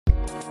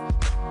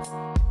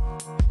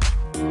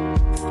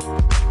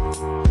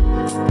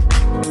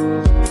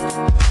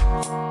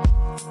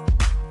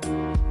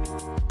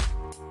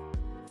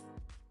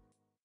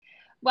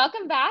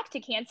Welcome back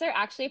to Cancer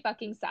Actually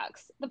Fucking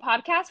Sucks, the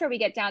podcast where we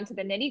get down to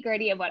the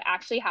nitty-gritty of what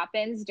actually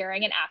happens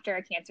during and after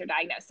a cancer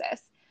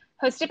diagnosis.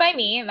 Hosted by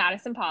me,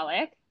 Madison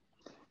Pollock.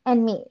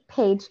 And me,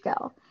 Paige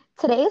Gill.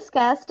 Today's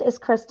guest is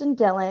Kristen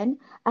Dillon,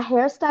 a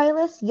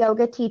hairstylist,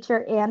 yoga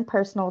teacher, and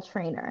personal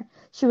trainer.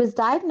 She was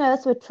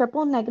diagnosed with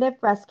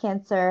triple-negative breast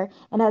cancer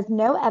and has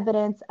no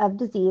evidence of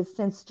disease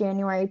since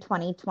January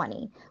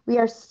 2020. We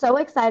are so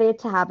excited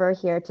to have her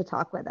here to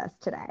talk with us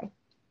today.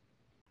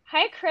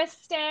 Hi,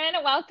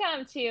 Kristen.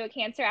 Welcome to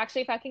Cancer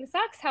Actually Fucking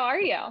Sucks. How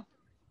are you?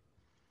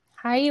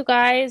 Hi, you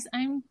guys.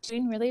 I'm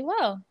doing really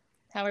well.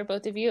 How are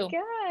both of you?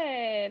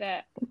 Good.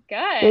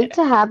 Great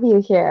to have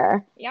you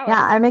here. Yeah,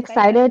 I'm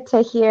excited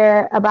to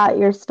hear about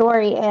your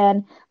story.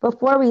 And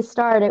before we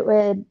start, it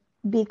would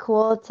be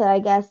cool to, I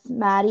guess,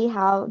 Maddie,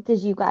 how did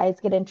you guys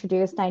get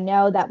introduced? I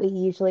know that we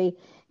usually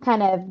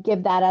kind of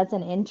give that as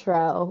an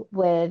intro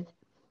with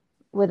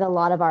a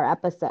lot of our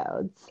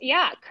episodes.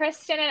 Yeah,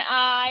 Kristen and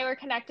I were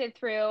connected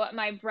through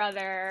my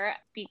brother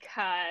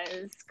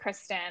because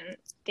Kristen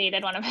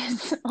dated one of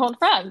his old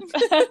friends.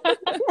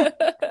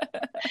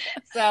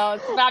 So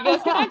it's a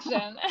fabulous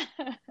connection.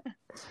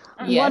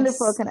 Yes.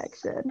 Wonderful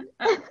connection.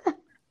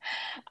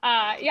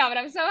 Yeah, but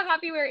I'm so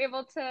happy we were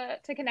able to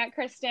connect,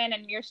 Kristen,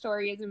 and your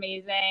story is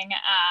amazing.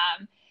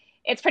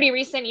 It's pretty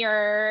recent.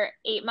 You're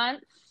 8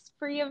 months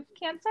free of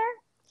cancer?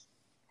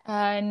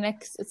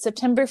 Next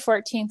September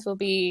 14th will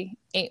be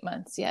 8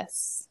 months.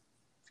 Yes.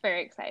 It's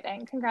very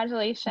exciting.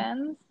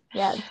 Congratulations.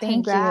 Yeah,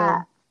 thank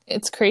you.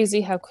 It's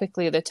crazy how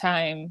quickly the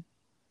time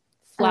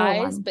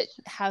flies, but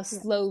how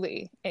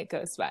slowly it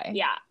goes by.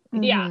 Yeah.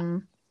 Mm-hmm.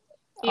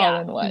 All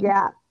in one.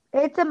 Yeah.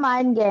 It's a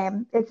mind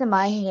game. It's a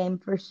mind game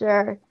for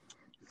sure.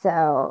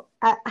 So,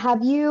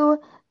 have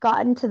you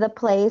gotten to the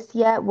place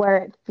yet where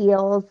it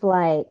feels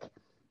like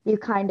you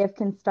kind of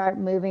can start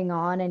moving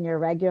on in your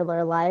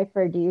regular life,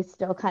 or do you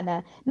still kind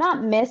of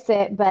not miss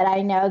it? But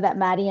I know that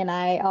Maddie and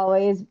I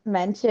always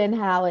mention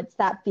how it's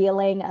that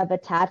feeling of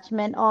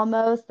attachment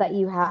almost that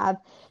you have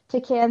to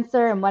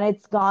cancer, and when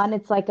it's gone,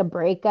 it's like a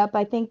breakup.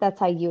 I think that's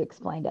how you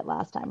explained it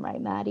last time, right,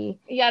 Maddie?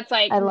 Yeah, it's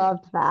like I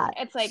loved that.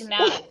 It's like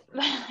now.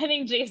 I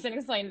think Jason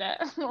explained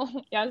it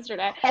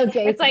yesterday. Oh,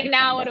 Jason, it's like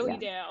now, what do we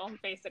do,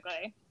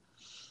 basically?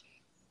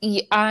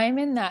 I'm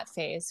in that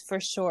phase for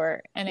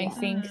sure. And I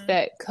think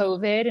that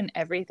COVID and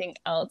everything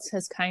else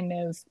has kind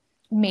of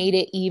made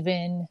it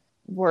even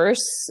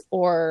worse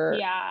or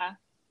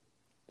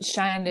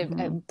shined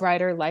a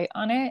brighter light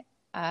on it.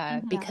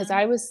 Because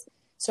I'm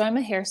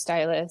a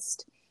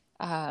hairstylist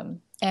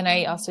and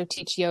I also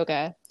teach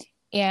yoga,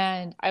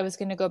 and I was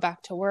going to go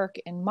back to work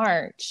in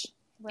March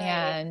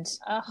and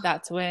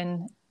that's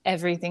when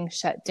everything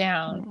shut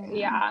down.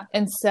 Yeah.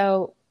 And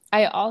so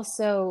I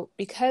also,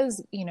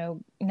 because,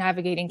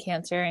 navigating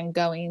cancer and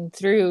going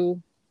through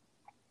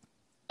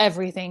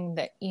everything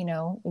that,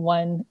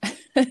 one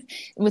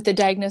with the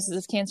diagnosis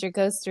of cancer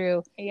goes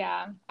through,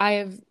 I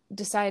have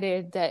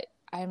decided that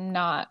I'm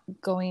not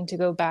going to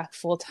go back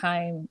full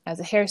time as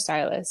a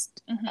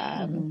hairstylist.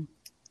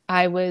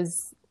 I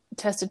was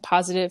tested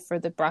positive for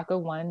the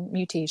BRCA1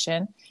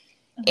 mutation.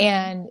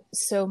 And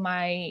so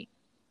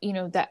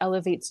that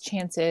elevates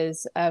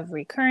chances of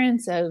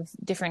recurrence of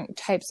different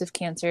types of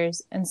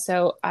cancers. And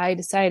so I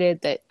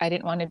decided that I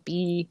didn't want to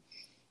be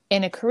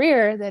in a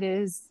career that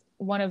is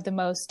one of the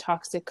most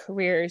toxic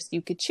careers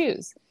you could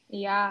choose.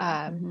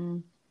 Yeah.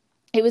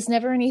 It was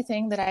never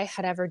anything that I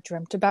had ever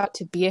dreamt about,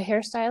 to be a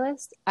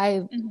hairstylist.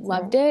 I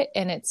loved it,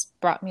 and it's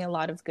brought me a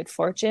lot of good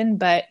fortune,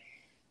 but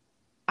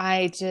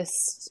I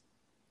just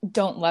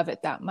don't love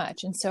it that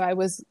much. And so I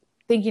was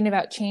thinking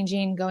about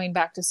changing, going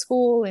back to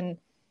school, and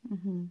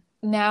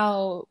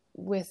now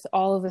with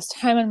all of this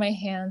time on my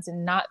hands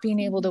and not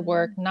being able to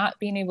work, not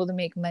being able to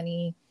make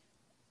money,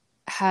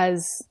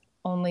 has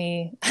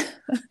only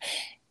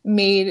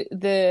made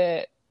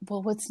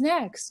what's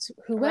next?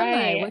 Who am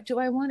I? What do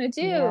I want to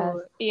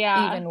do?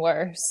 Even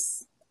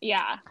worse.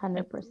 Yeah.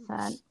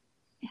 100%.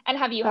 And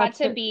have you had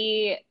to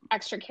be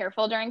extra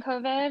careful during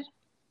COVID?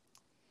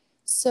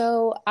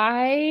 So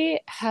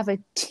I have a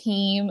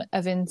team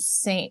of an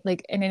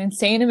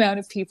insane amount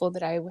of people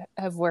that I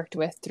have worked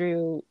with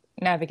through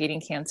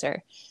navigating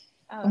cancer.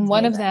 And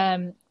one of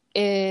them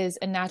is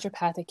a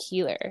naturopathic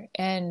healer,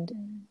 and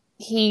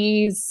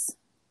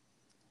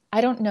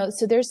I don't know.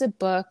 So there's a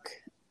book.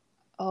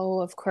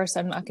 Oh, of course,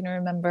 I'm not going to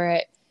remember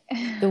it.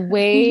 The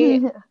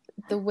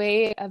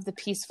Way of the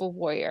Peaceful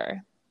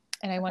Warrior.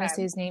 And I want to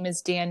say his name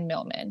is Dan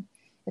Millman.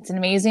 It's an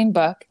amazing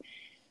book,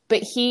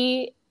 but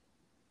he,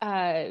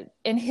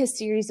 in his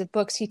series of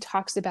books, he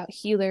talks about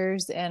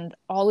healers and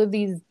all of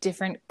these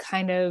different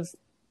kind of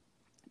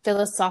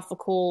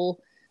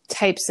philosophical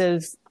types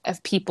of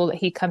people that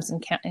he comes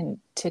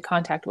into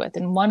contact with.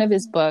 In one of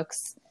his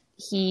books,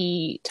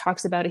 he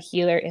talks about a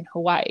healer in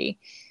Hawaii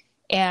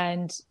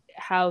and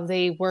how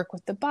they work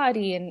with the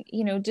body, and,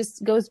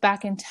 just goes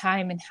back in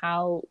time and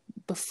how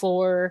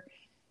before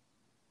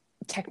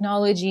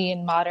technology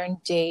and modern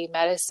day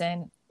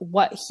medicine,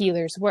 what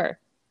healers were.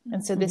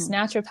 And so this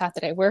naturopath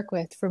that I work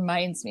with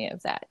reminds me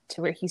of that,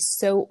 to where he's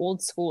so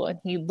old school and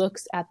he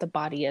looks at the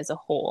body as a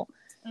whole.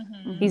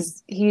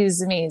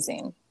 He's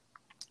amazing.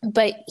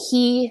 But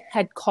he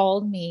had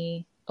called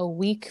me a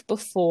week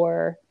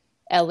before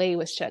LA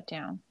was shut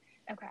down.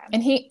 Okay.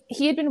 And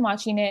he had been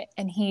watching it,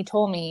 and he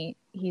told me,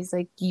 he's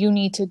like, you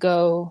need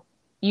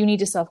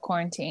to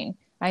self-quarantine.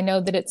 I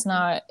know that it's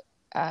not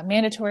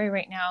mandatory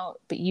right now,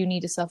 but you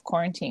need to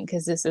self-quarantine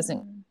because this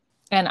isn't.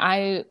 And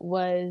I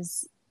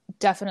was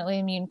definitely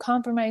immune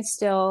compromised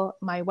still.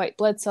 My white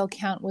blood cell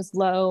count was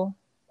low.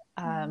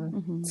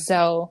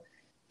 So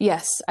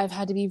yes, I've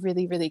had to be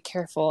really, really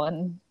careful.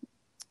 And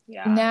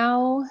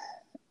now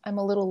I'm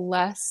a little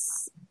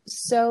less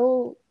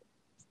so,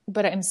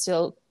 but I'm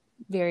still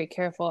very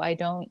careful. I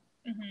don't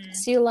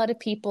see a lot of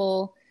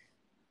people.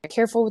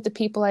 Careful with the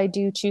people I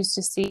do choose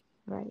to see.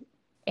 Right.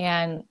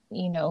 And,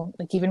 you know,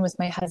 like even with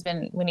my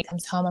husband, when he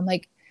comes home, I'm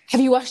like,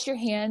 have you washed your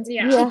hands?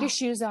 Yeah. Take your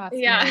shoes off.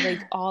 Yeah. You know,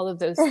 like all of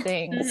those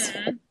things.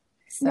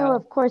 So, No,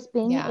 of course,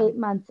 being 8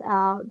 months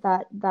out,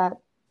 that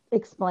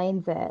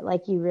explains it.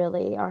 Like you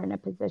really are in a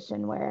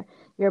position where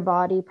your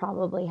body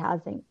probably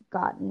hasn't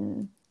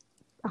gotten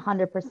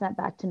 100%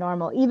 back to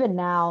normal. Even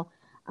now,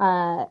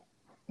 a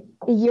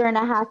year and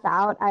a half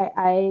out,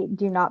 I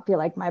do not feel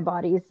like my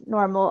body's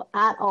normal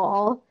at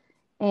all.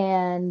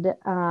 And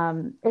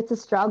it's a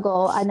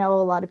struggle. I know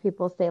a lot of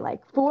people say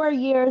like 4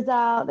 years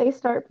out, they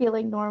start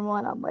feeling normal.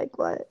 And I'm like,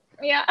 what?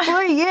 Yeah.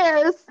 4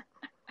 years?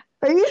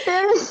 Are you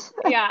serious?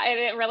 Yeah,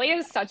 it really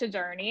is such a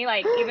journey.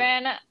 Like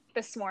even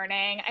this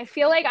morning, I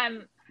feel like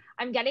I'm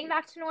getting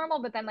back to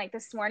normal, but then like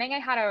this morning I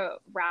had a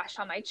rash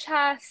on my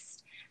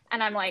chest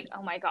and I'm like,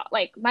 oh my God,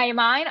 like my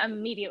mind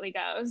immediately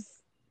goes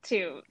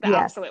to the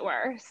absolute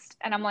worst.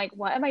 And I'm like,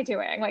 what am I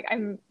doing? Like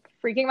I'm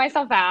freaking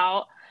myself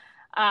out.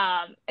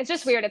 It's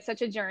just weird. It's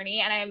such a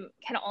journey. And I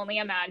can only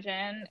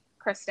imagine,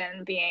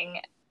 Kristen,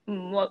 being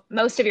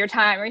most of your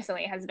time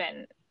recently has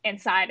been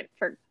inside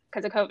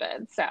because of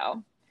COVID.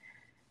 So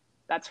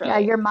that's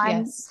really, your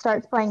mind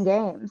starts playing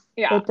games.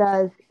 Yeah. It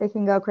does. It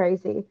can go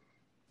crazy.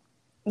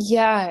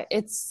 Yeah,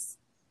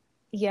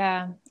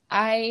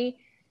 I'm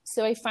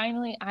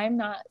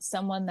not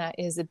someone that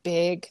is a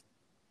big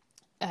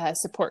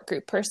support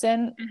group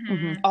person.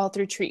 All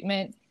through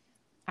treatment.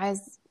 I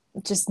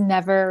just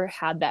never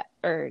had that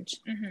urge.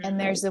 And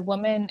there's a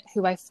woman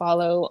who I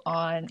follow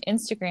on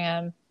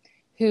Instagram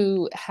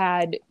who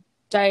had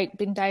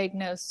been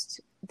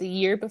diagnosed the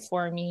year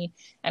before me,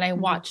 and I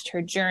watched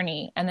her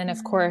journey. And then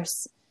of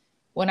course,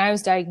 when I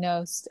was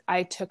diagnosed,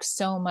 I took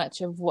so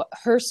much of what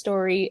her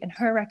story and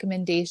her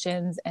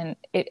recommendations, and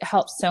it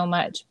helped so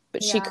much.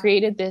 But she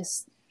created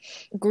this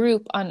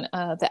group on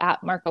the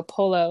app Marco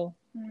Polo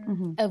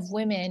of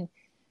women,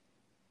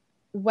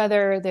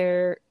 whether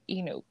they're,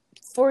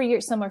 4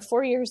 years, some are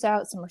 4 years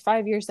out, some are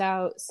 5 years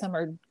out, some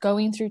are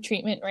going through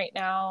treatment right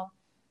now.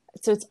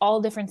 So it's all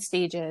different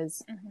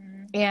stages.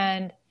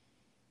 And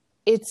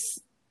it's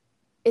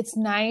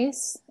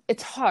nice.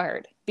 It's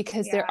hard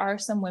because there are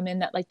some women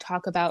that like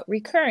talk about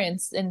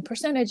recurrence and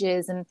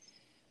percentages, and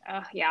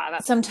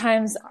that's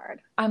sometimes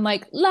hard. I'm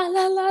like la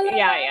la la la. The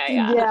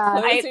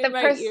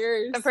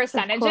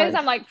percentages,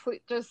 I'm like,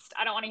 just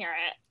I don't want to hear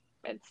it.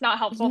 It's not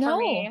helpful for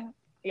me.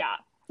 At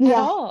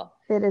all.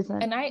 It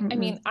isn't. And I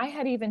mean, I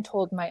had even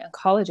told my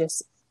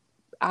oncologist,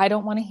 I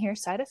don't want to hear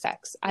side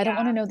effects. I don't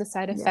want to know the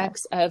side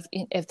effects of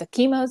the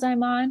chemos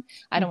I'm on.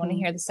 I don't want to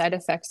hear the side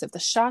effects of the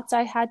shots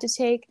I had to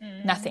take.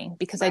 Nothing,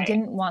 because I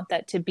didn't want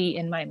that to be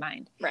in my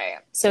mind. Right.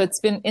 So it's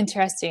been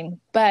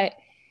interesting, but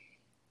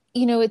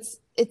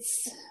it's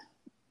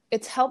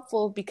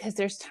helpful because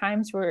there's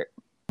times where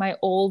my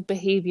old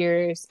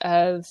behaviors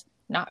of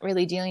not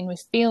really dealing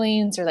with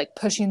feelings or like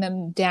pushing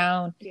them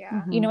down.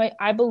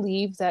 I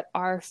believe that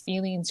our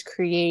feelings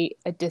create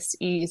a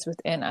dis-ease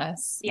within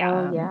us.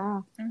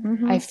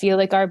 I feel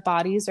like our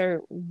bodies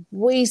are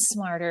way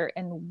smarter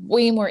and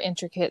way more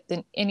intricate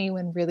than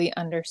anyone really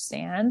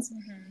understands.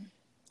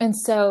 And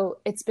so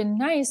it's been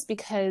nice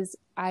because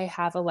I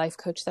have a life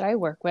coach that I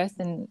work with,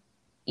 and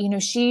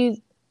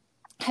she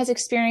has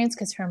experience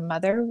because her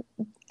mother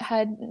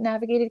had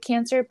navigated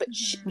cancer, but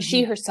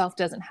she herself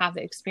doesn't have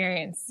the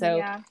experience.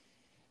 So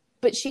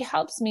but she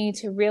helps me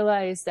to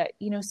realize that,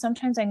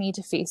 sometimes I need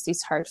to face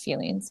these hard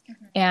feelings.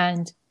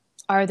 And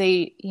are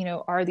they,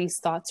 are these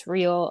thoughts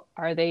real?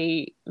 Are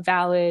they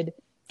valid?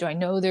 Do I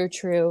know they're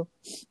true?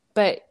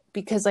 But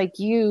because like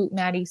you,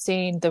 Maddie,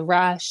 saying the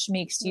rush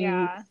makes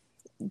you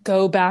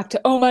go back to,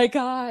 oh my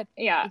God.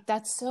 Like,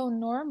 that's so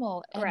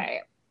normal.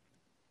 And,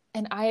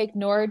 and I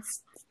ignored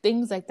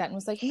things like that and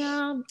was like,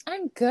 no,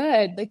 I'm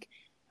good. Like,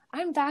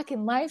 I'm back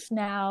in life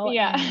now.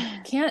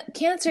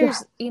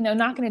 Cancer's,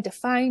 not going to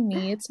define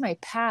me. It's my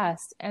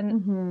past.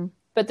 And,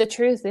 but the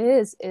truth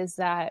is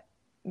that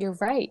you're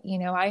right.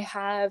 I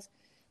have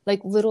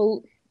like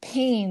little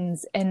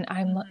pains and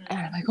I'm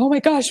like, oh my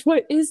gosh,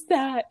 what is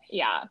that?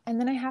 And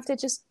then I have to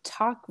just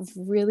talk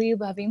really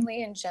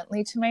lovingly and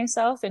gently to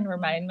myself and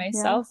remind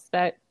myself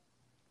that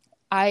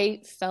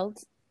I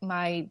felt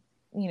my,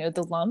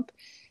 the lump,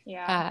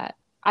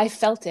 I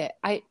felt it.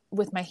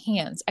 With my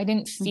hands, I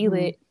didn't feel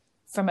Mhm. it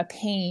from a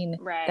pain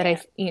that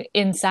Right.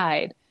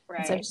 inside.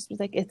 And so I Right. just was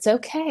like, it's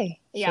okay.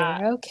 Yeah.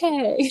 You're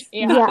okay.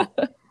 Yeah.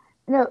 Yeah.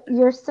 No,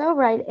 you're so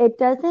right. It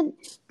doesn't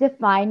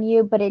define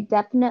you, but it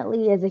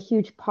definitely is a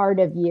huge part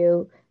of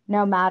you,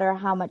 no matter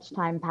how much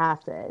time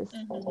passes.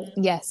 Mhm.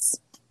 Yes.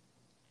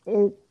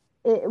 It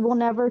it will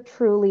never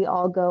truly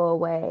all go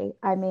away.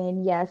 I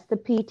mean, yes, the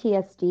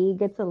PTSD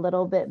gets a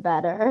little bit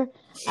better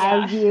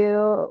Yeah. as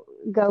you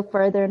go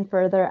further and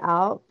further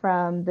out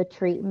from the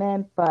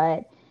treatment,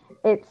 but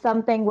it's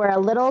something where a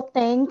little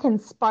thing can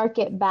spark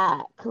it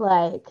back.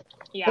 Like it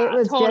Yeah,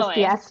 was just totally.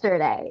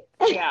 yesterday.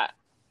 Yeah.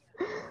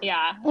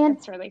 Yeah. And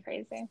It's really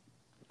crazy.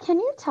 can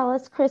you tell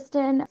us,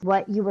 Kristen,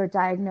 what you were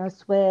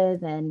diagnosed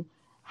with and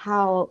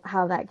how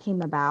that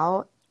came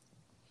about?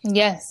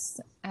 Yes.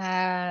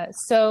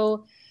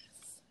 So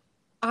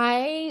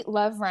I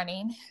love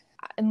running.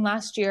 And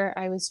last year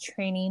I was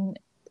training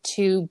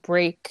to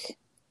break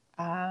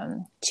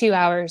 2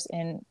 hours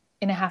in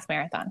a half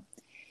marathon.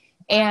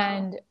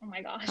 And Oh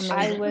my gosh.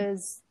 Amazing.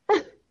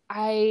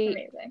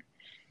 Amazing.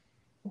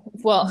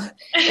 Well,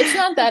 it's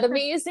not that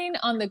amazing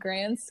on the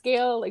grand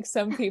scale. Like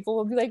some people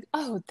will be like,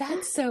 oh,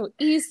 that's so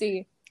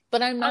easy.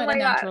 But I'm Oh not a my God.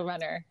 natural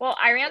runner. Well,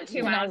 I ran 2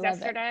 And I miles love it.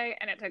 yesterday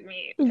and it took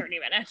me 30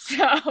 minutes. So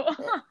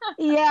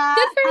Yeah,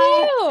 Good for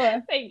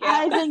you. thank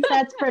I you. think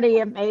that's pretty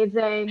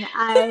amazing.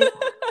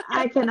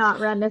 I cannot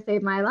run to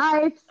save my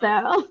life,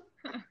 so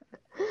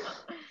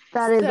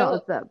that is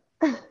So awesome.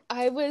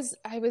 I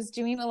was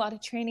doing a lot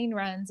of training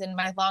runs and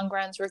my long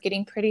runs were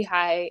getting pretty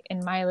high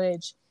in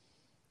mileage.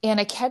 And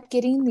I kept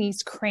getting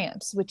these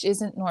cramps, which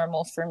isn't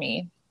normal for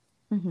me.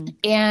 Hmm.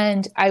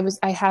 And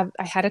I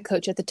had a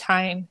coach at the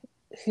time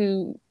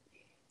who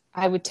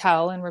I would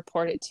tell and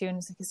report it to, and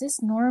was like, "Is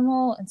this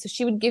normal?" And so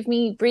she would give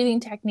me breathing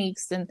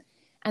techniques, and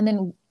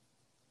then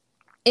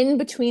in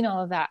between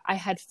all of that, I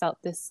had felt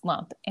this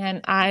lump,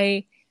 and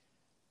I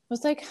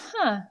was like,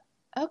 "Huh,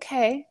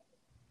 okay,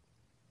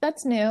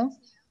 that's new."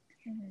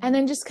 And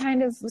then just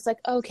kind of was like,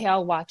 "Okay,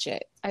 I'll watch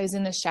it." I was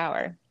in the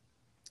shower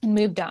and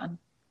moved on.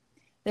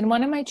 Then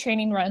one of my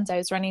training runs, I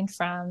was running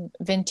from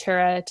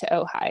Ventura to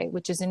Ojai,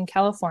 which is in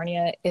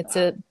California. It's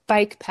a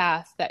bike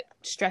path that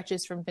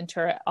stretches from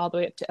Ventura all the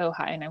way up to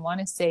Ojai. And I want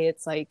to say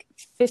it's like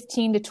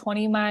 15 to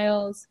 20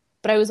 miles,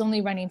 but I was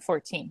only running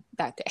 14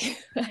 that day.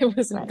 I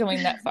wasn't Right.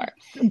 going that far.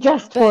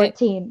 Just But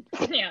 14.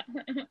 Yeah.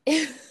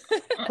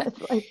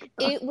 That's like,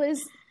 it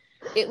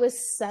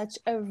was such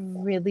a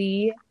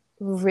really,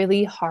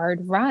 really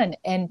hard run.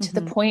 And to the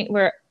Mhm. point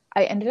where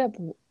I ended up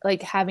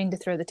like having to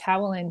throw the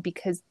towel in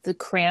because the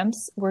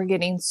cramps were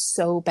getting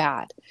so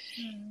bad.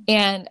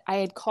 And I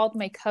had called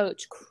my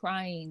coach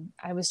crying.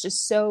 I was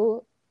just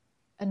so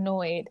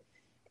annoyed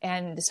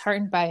and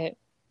disheartened by it.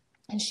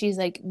 And she's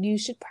like, you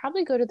should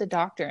probably go to the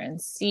doctor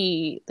and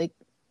see like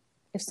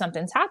if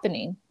something's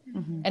happening.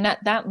 Mhm. And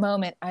at that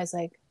moment, I was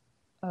like,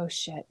 oh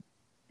shit.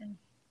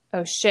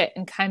 Oh shit.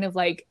 And kind of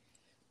like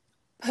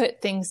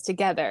put things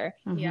together.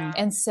 Yeah.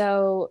 And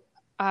so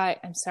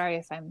I'm sorry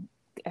if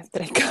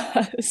that I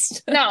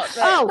cussed. No, but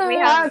Oh, we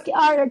have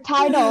our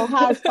title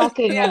has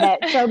fucking in it,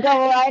 so go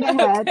right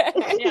ahead.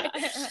 Okay. yeah,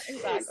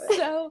 exactly.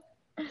 So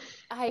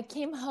I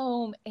came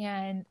home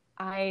and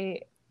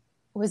I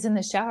was in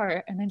the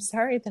shower, and I'm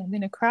sorry that I'm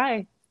going to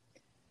cry.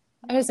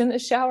 I was in the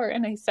shower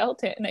and I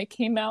felt it, and I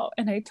came out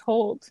and I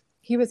told,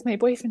 he was my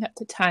boyfriend at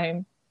the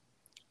time,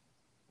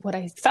 what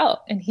I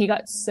felt. And he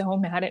got so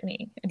mad at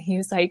me. And he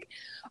was like,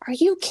 are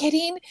you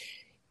kidding?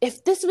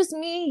 If this was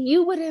me,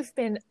 you would have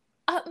been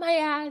up my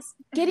ass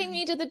getting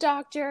me to the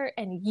doctor,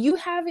 and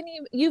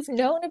you've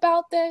known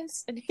about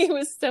this. And he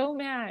was so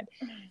mad.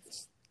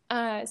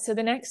 So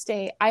the next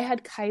day I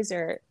had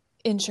Kaiser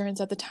insurance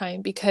at the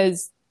time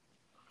because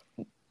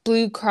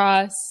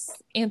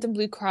Anthem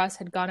Blue Cross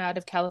had gone out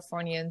of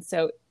California. And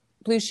so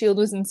Blue Shield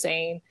was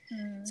insane.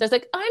 So I was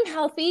like, I'm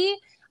healthy.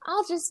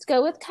 I'll just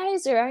go with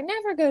Kaiser. I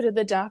never go to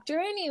the doctor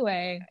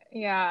anyway.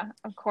 Yeah,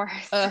 of course.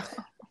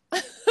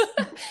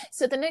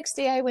 So the next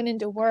day I went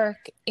into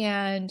work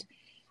and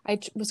I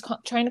was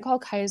trying to call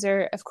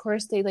Kaiser. Of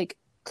course, they're like,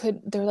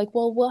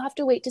 well, we'll have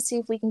to wait to see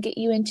if we can get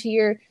you into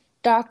your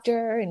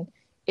doctor. And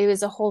it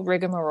was a whole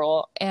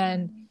rigmarole.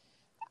 And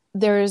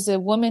there's a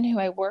woman who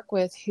I work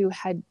with who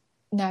had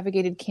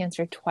navigated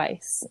cancer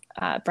twice,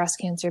 breast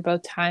cancer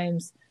both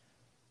times.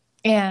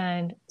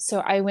 And so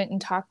I went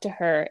and talked to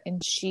her,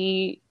 and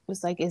she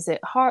was like, is it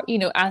hard?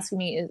 Asking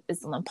me,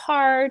 is the lump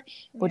hard?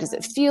 What does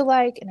it feel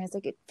like? And I was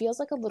like, it feels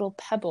like a little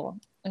pebble.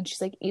 And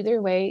she's like,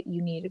 either way,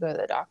 you need to go to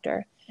the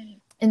doctor.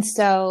 And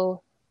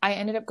so I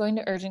ended up going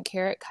to urgent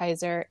care at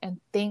Kaiser,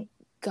 and thank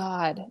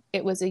God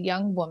it was a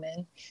young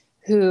woman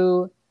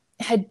who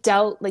had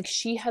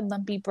she had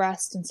lumpy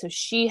breast. And so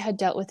she had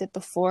dealt with it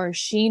before.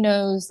 She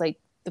knows like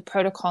the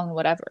protocol and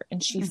whatever.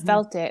 And she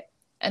felt it.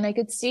 And I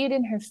could see it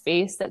in her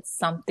face that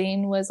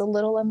something was a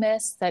little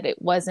amiss, that it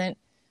wasn't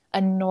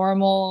a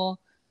normal,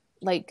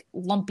 like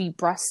lumpy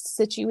breast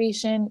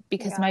situation,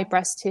 because my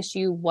breast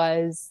tissue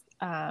was,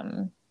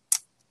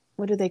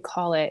 what do they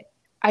call it?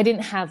 I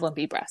didn't have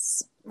lumpy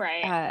breasts.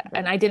 Right.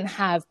 and I didn't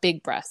have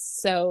big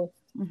breasts. So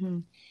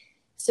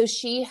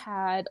she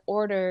had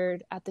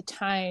ordered at the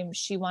time,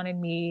 she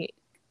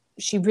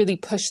really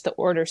pushed the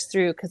orders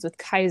through, because with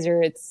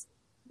Kaiser, it's,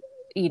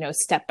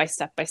 step by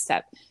step by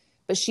step.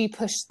 But she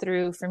pushed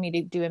through for me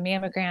to do a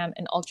mammogram,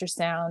 an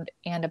ultrasound,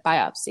 and a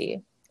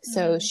biopsy.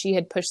 So she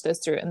had pushed those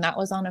through, and that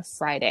was on a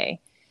Friday.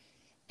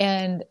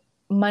 And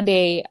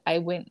Monday, I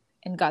went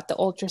and got the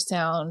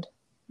ultrasound.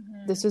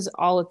 This was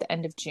all at the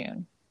end of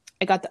June.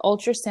 I got the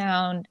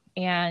ultrasound,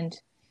 and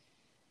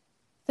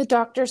the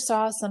doctor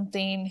saw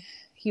something.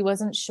 He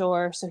wasn't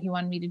sure, so he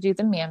wanted me to do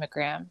the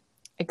mammogram.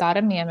 I got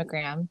a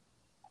mammogram,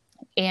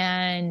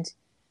 and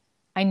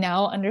I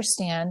now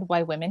understand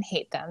why women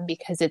hate them,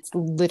 because it's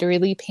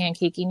literally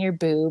pancaking your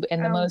boob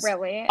in the most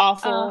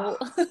awful,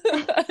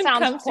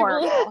 sounds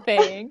horrible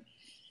thing.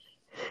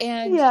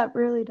 And yeah, it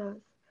really does.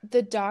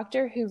 The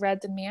doctor who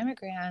read the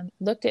mammogram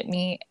looked at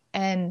me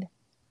and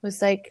was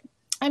like,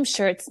 "I'm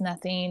sure it's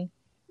nothing.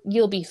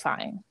 You'll be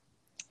fine."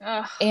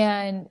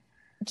 And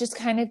just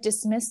kind of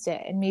dismissed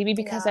it. And maybe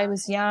because I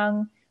was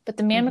young, but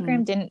the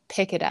mammogram didn't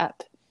pick it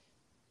up.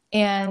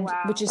 And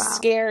which is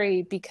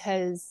scary,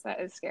 because that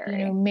is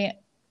scary.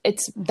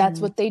 That's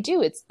what they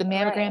do. It's the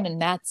mammogram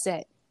and that's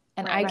it.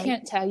 And I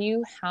can't tell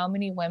you how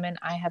many women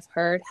I have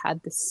heard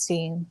had the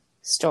same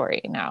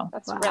story now.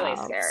 That's really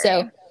scary.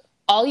 So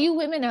all you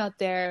women out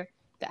there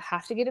that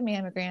have to get a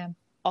mammogram,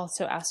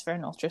 also ask for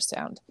an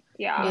ultrasound.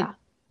 Yeah.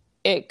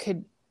 It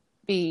could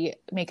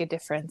make a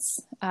difference.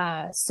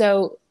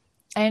 So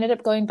I ended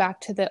up going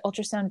back to the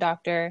ultrasound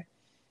doctor,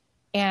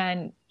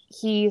 and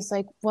he's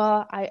like,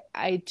 "Well,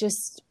 I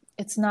just,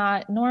 it's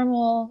not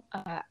normal.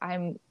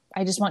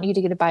 I just want you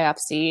to get a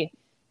biopsy.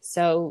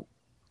 So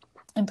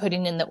I'm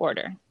putting in the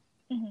order."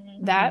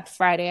 That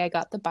Friday I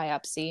got the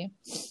biopsy,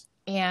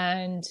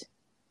 and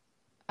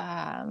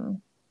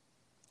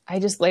I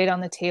just laid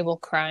on the table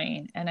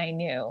crying, and I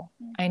knew.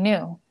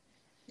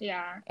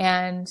 Yeah.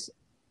 And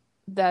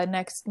the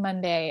next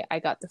Monday I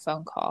got the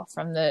phone call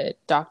from the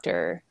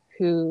doctor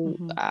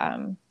who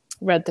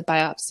read the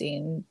biopsy,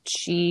 and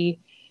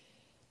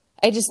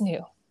I just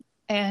knew.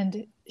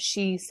 And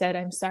she said,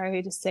 "I'm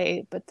sorry to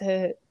say, but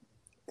the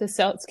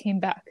cells came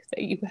back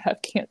that you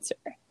have cancer."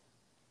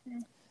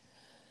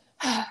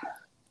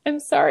 I'm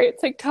sorry.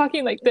 It's like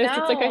talking like this. No.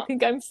 It's like, I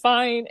think I'm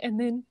fine. And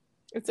then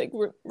it's like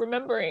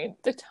remembering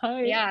the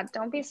time. Yeah.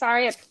 Don't be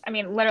sorry. It's,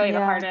 literally the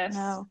hardest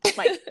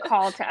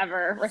call to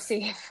ever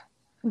receive.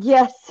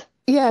 Yes.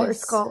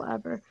 Worst call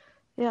ever.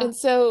 Yeah. And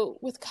so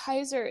with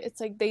Kaiser,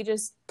 it's like they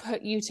just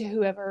put you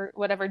to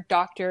whatever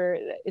doctor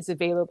is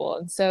available.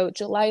 And so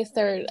July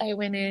 3rd, I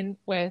went in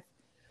with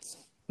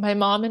my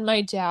mom and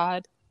my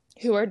dad,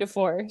 who are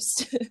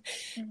divorced.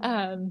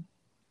 My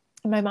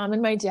mom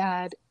and my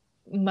dad,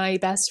 my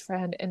best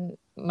friend, and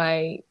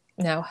my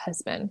now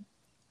husband,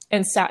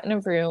 and sat in a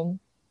room,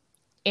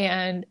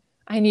 and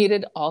I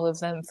needed all of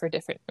them for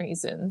different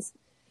reasons.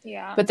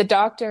 Yeah. But the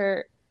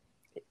doctor,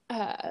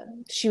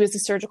 she was a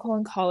surgical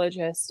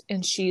oncologist,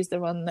 and she's the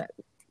one that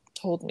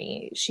told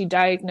me. She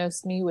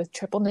diagnosed me with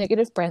triple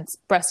negative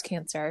breast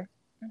cancer.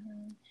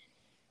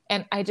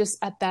 And I just,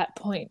 at that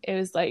point, it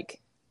was like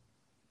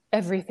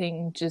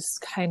everything just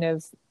kind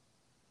of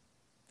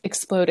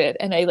exploded,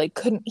 and I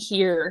couldn't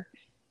hear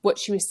what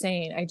she was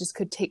saying. I just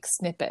could take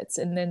snippets.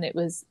 And then it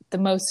was the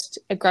most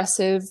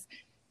aggressive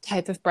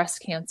type of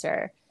breast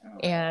cancer.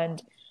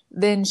 And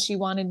then she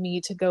wanted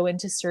me to go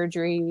into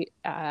surgery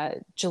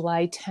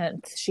July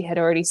 10th. She had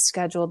already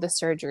scheduled the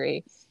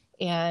surgery,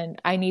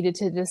 and I needed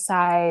to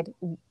decide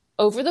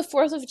over the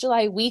 4th of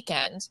July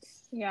weekend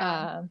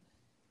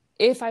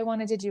if I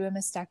wanted to do a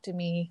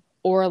mastectomy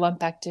or a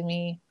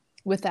lumpectomy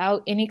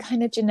without any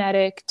kind of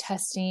genetic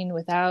testing,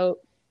 without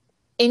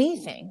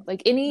anything,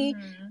 any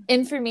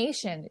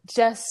information,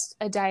 just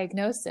a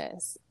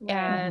diagnosis.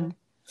 And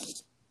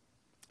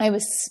I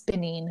was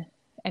spinning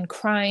and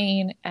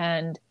crying,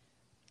 and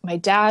my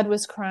dad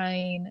was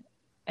crying,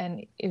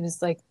 and it was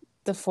like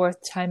the 4th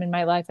time in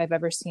my life I've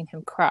ever seen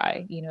him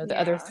cry. The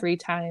other 3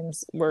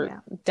 times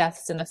were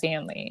deaths in the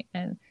family,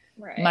 and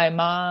my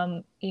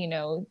mom,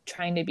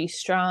 trying to be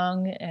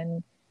strong.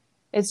 And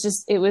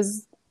it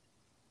was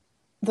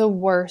the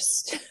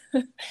worst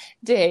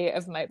day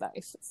of my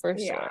life, for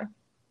sure.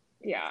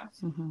 Yeah.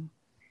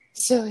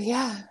 So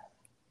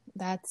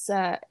that's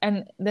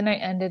and then I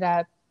ended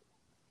up,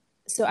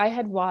 so I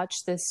had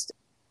watched this,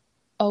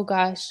 oh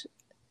gosh,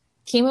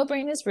 Chemo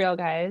Brain is real,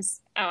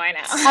 guys. Oh, I know.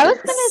 I was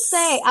gonna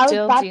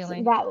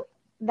say,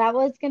 that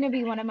was gonna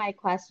be one of my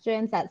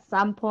questions at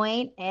some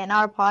point in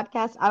our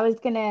podcast. I was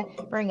gonna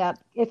bring up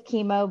if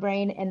Chemo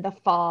Brain and the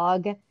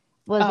fog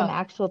was an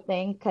actual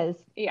thing, because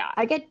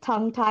I get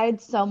tongue tied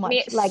so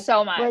much,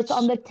 so much, where it's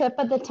on the tip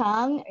of the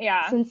tongue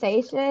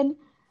sensation.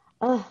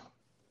 Ugh.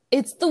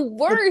 It's the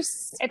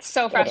worst. It's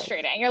so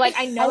frustrating. You're like,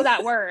 I know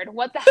that word.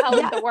 What the hell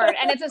is the word?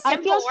 And it's a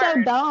simple word. I feel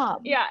so dumb.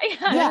 Yeah.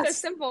 It's a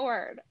simple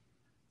word.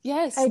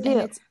 Yes, I do.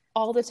 And it's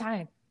all the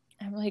time.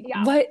 I'm like,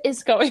 what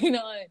is going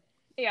on?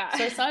 Yeah.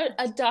 So I saw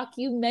a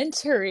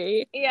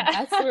documentary. Yeah.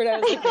 That's the word I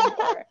was looking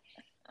for.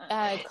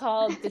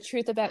 called The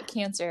Truth About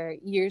Cancer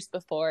years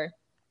before.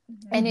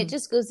 Mhm. And it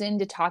just goes in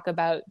to talk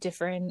about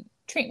different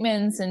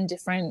treatments and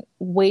different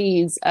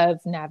ways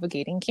of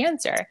navigating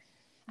cancer.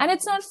 And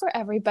it's not for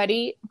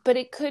everybody, but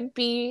it could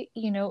be,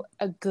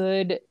 a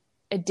good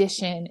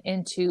addition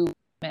into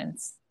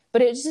treatments.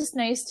 But it's just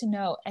nice to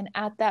know. And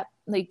at that,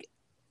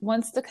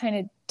 once the kind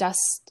of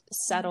dust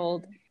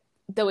settled,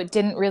 though it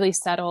didn't really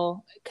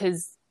settle,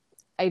 because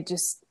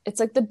it's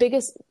like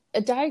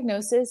a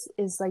diagnosis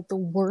is like the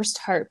worst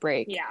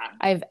heartbreak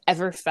I've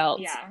ever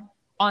felt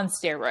on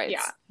steroids.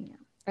 Yeah.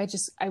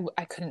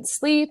 I couldn't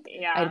sleep.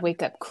 Yeah. I'd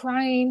wake up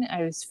crying.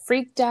 I was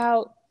freaked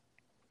out.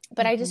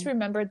 But I just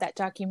remembered that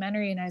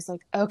documentary and I was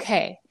like,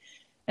 okay.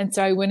 And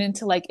so I went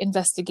into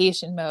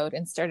investigation mode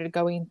and started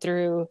going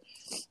through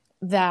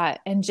that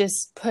and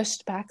just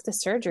pushed back the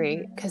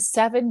surgery, because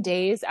 7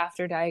 days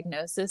after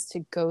diagnosis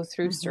to go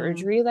through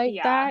surgery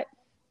like that.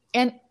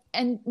 And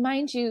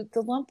mind you,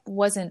 the lump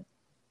wasn't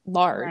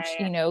large,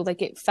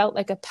 it felt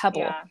like a pebble.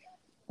 Yeah.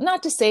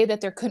 Not to say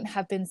that there couldn't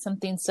have been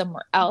something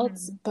somewhere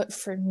else, but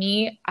for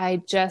me,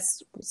 I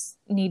just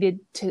needed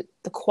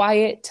the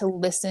quiet to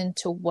listen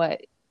to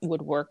what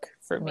would work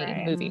for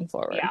me moving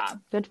forward. Yeah.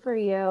 Good for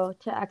you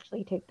to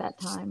actually take that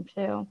time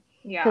too.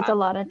 Yeah. Because a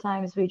lot of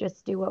times we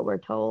just do what we're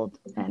told,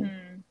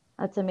 and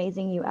that's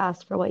amazing you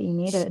asked for what you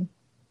needed.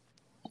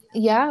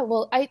 Yeah,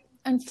 well, I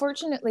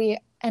unfortunately,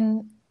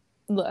 and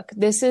look,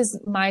 this is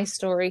my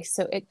story.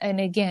 So, and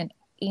again,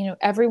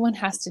 everyone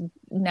has to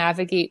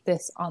navigate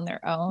this on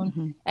their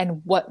own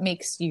and what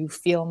makes you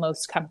feel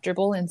most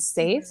comfortable and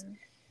safe.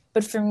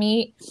 But for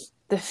me,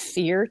 the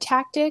fear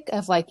tactic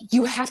of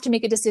you have to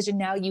make a decision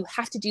now, you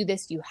have to do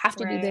this, you have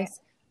to do this,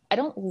 I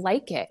don't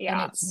like it.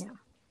 Yeah. And it's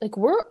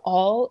we're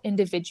all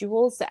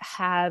individuals that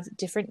have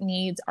different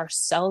needs. Our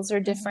cells are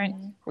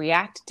different,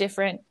 react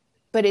different,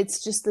 but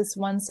it's just this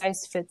one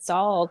size fits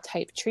all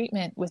type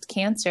treatment with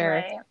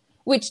cancer,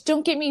 which,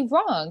 don't get me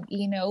wrong,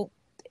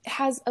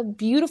 has a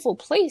beautiful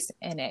place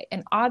in it.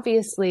 And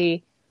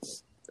obviously,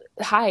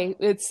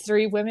 it's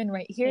 3 women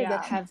right here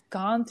that have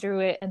gone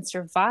through it and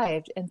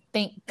survived, and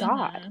thank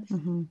God.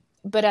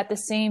 But at the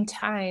same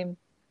time,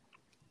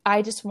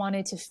 I just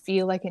wanted to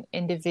feel like an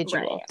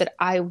individual, that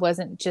I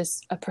wasn't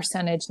just a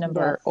percentage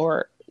number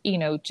or,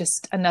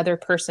 just another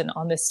person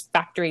on this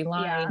factory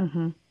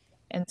line.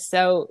 And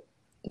so,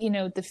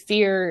 the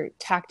fear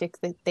tactic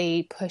that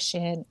they push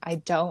in, I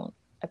don't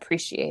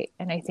appreciate.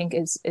 And I think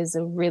is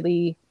a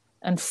really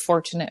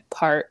unfortunate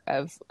part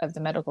of the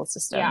medical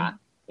system.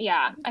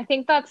 Yeah. I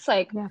think that's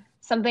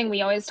something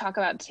we always talk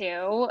about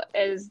too,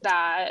 is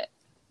that,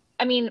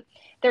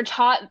 they're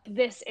taught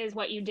this is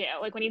what you do.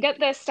 When you get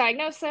this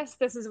diagnosis,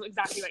 this is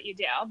exactly what you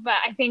do. But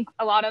I think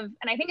and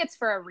I think it's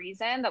for a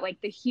reason, that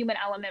the human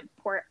element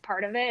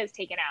part of it is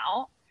taken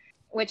out,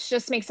 which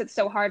just makes it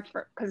so hard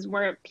because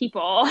we're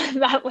people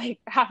that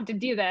have to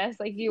do this.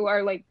 You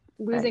are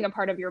losing a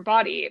part of your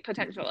body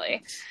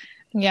potentially.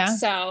 Yeah.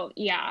 So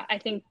yeah, I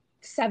think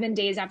 7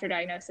 days after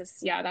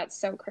diagnosis, that's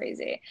so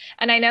crazy.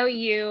 And I know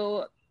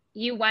you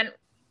went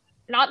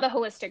not the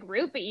holistic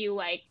route, but you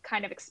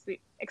kind of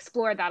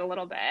explored that a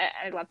little bit.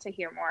 I'd love to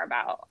hear more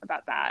about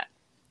that.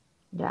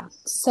 Yeah.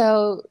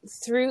 So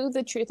through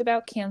the Truth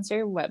About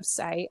Cancer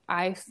website,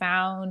 I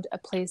found a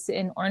place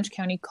in Orange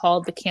County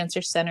called the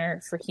Cancer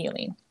Center for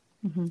Healing.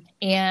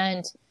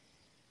 And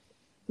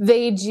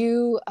they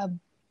do a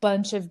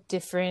bunch of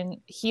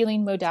different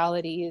healing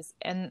modalities,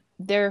 and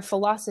their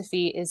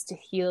philosophy is to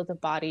heal the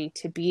body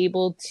to be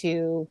able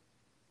to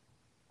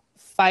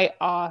fight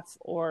off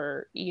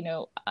or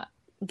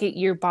get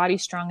your body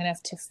strong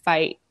enough to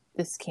fight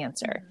this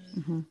cancer.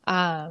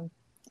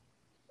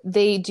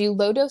 They do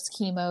low dose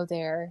chemo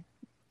there,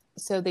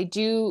 so they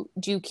do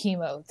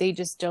chemo, they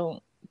just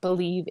don't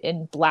believe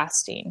in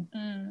blasting.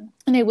 And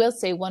I will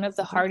say, one of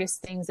the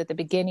hardest things at the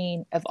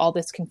beginning of all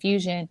this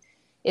confusion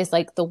is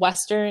the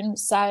Western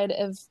side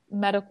of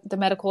the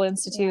medical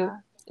institute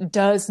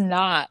does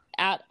not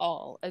at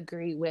all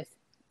agree with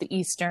the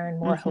Eastern,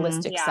 more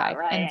holistic side,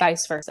 and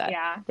vice versa.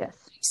 Yes.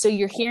 So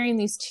you're hearing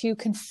these two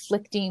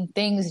conflicting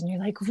things, and you're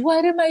like,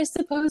 what am I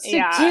supposed to do?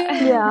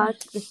 Yeah,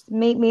 just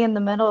meet me in the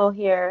middle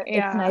here.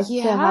 It's nice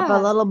to have a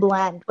little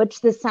blend,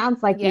 which this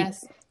sounds like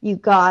you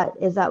got.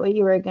 Is that what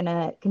you were going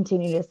to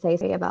continue to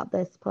say about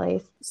this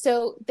place?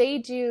 So they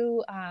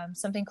do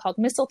something called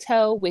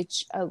mistletoe,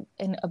 which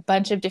in a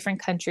bunch of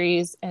different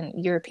countries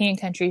and European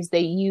countries,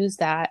 they use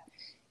that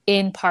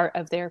in part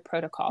of their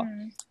protocol.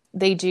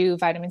 They do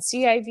vitamin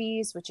C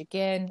IVs, which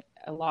again,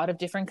 a lot of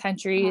different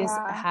countries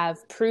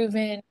have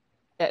proven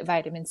that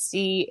vitamin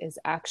C is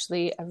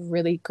actually a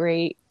really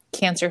great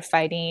cancer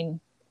fighting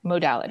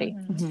modality.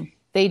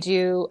 They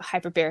do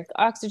hyperbaric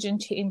oxygen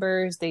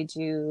chambers. They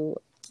do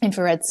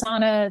infrared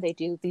sauna. They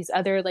do these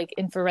other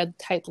infrared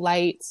type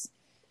lights.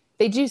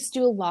 They just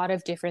do a lot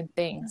of different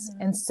things.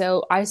 And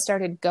so I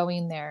started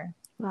going there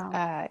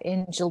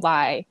in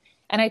July,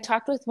 and I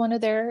talked with one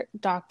of their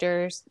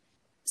doctors.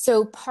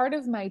 So part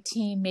of my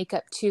team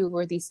makeup too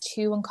were these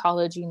 2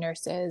 oncology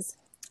nurses.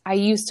 I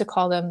used to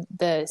call them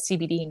the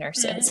CBD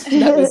nurses.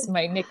 That was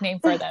my nickname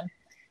for them.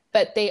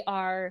 But they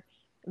are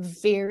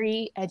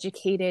very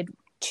educated,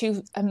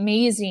 two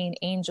amazing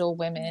angel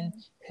women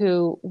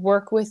who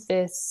work with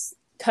this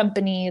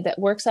company that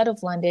works out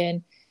of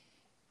London.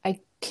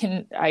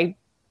 I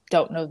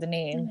don't know the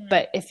name,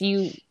 but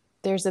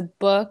there's a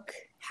book,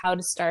 How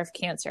to Starve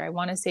Cancer. I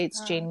want to say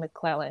it's Jane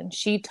McClellan.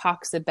 She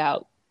talks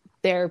about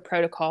their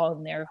protocol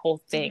and their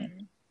whole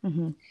thing.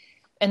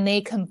 And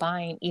they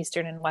combine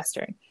Eastern and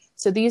Western.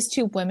 So these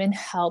two women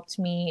helped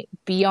me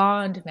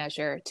beyond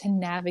measure to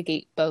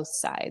navigate both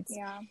sides.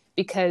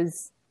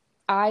 Because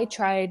I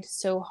tried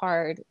so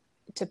hard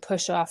to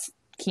push off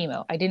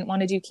chemo. I didn't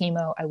want to do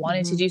chemo. I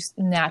wanted to do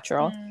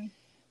natural.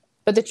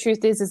 But the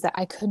truth is that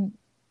I couldn't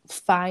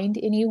find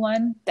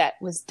anyone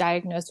that was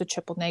diagnosed with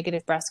triple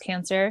negative breast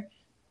cancer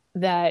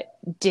that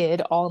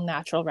did all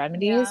natural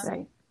remedies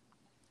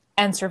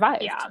and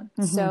survived.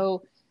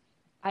 So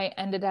I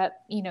ended up,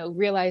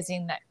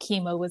 realizing that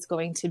chemo was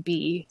going to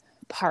be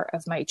part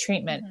of my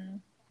treatment.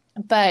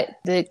 But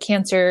the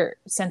Cancer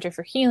Center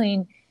for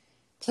Healing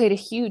played a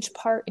huge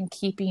part in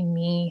keeping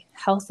me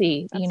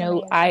healthy. That's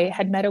amazing. I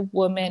had met a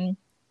woman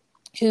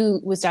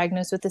who was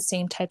diagnosed with the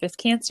same type of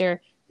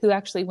cancer, who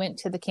actually went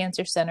to the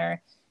cancer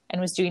center and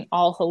was doing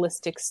all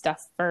holistic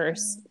stuff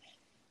first.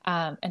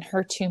 And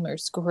her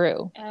tumors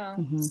grew.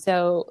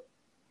 So,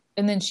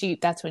 and then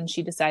that's when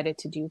she decided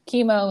to do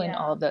chemo and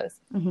all of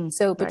those.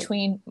 So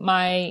between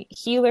my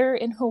healer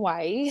in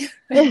Hawaii,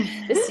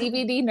 the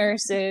CBD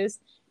nurses,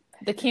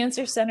 the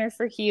Cancer Center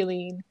for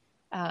Healing,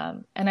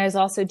 and I was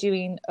also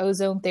doing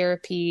ozone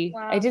therapy.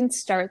 I didn't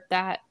start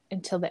that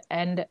until the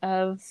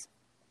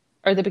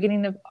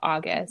beginning of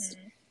August.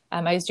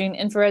 I was doing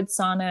infrared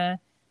sauna.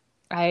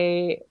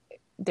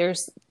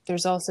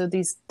 There's also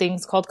these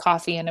things called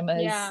coffee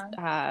enemas,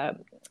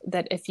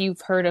 that if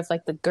you've heard of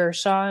like the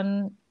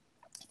Gershon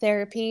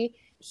therapy,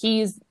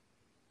 he's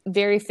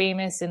very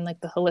famous in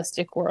like the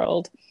holistic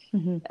world.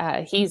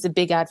 He's a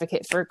big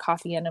advocate for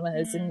coffee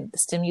enemas and the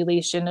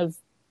stimulation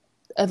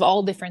of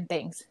all different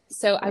things.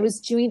 So I was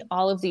doing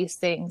all of these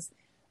things,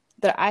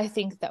 but I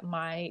think that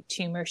my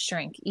tumor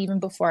shrank even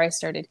before I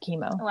started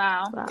chemo.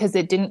 Because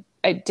it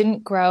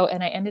didn't grow,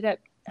 and I ended up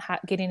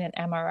getting an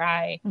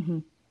MRI.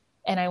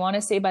 And I want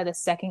to say by the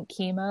second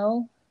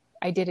chemo,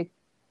 I did a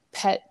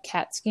PET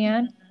CAT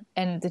scan,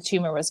 and the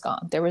tumor was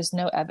gone. There was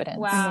no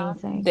evidence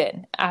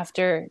then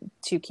after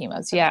 2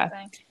 chemos.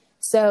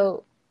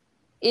 So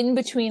in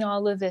between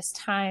all of this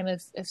time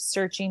of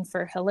searching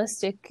for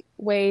holistic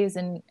ways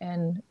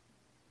and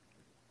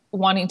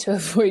wanting to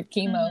avoid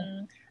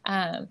chemo,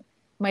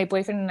 my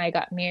boyfriend and I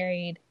got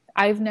married.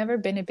 I've never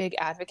been a big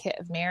advocate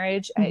of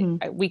marriage.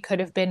 We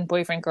could have been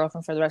boyfriend,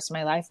 girlfriend for the rest of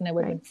my life, and it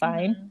would have been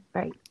fine.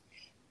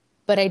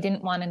 But I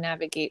didn't want to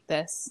navigate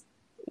this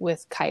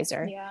with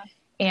Kaiser.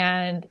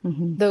 And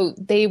though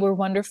they were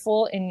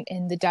wonderful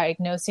in the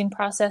diagnosing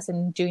process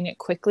and doing it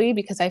quickly,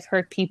 because I've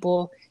heard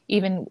people,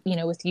 even,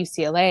 with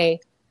UCLA,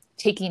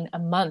 taking a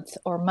month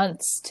or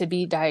months to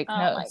be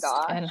diagnosed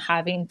and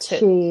having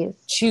to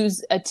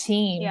choose a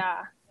team.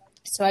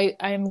 So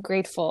I'm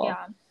grateful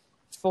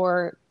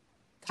for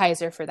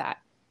Kaiser for that.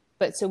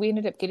 But so we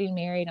ended up getting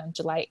married on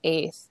July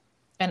 8th,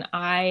 and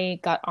I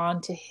got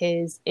onto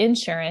his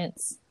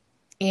insurance,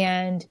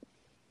 and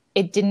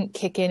it didn't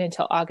kick in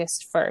until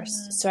August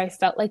 1st. So I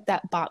felt like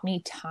that bought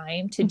me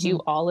time to do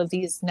all of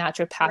these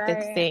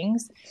naturopathic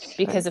things,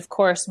 because of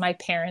course my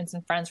parents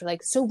and friends were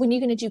like, so when are you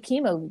going to do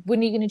chemo? When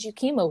are you going to do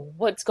chemo?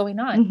 What's going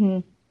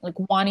on? Like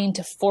wanting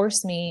to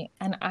force me,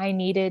 and I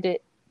needed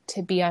it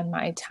to be on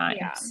my time.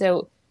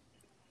 So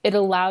it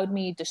allowed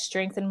me to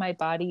strengthen my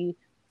body,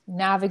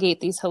 navigate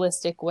these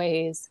holistic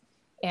ways,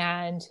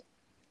 and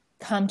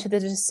come to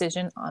the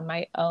decision on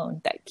my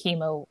own that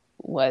chemo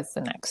was the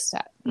next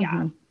step.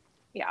 100%.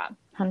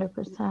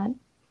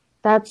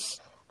 That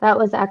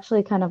was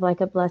actually kind of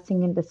like a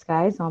blessing in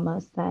disguise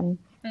almost then.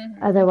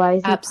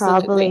 Otherwise, you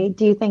probably,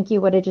 do you think you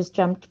would have just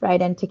jumped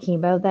right into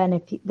chemo then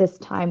if this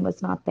time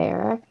was not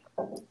there?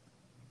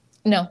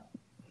 No.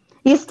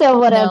 You still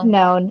would have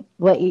known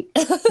what you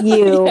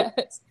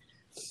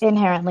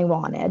inherently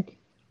wanted.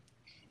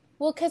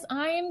 Well, because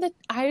I am the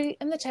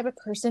type of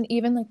person,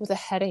 even like with a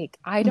headache,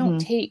 I don't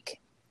take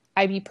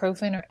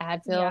ibuprofen or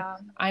Advil.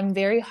 I'm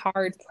very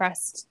hard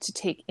pressed to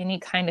take any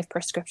kind of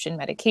prescription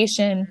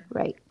medication.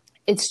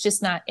 It's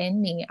just not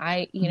in me.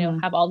 I,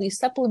 have all these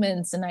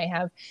supplements, and I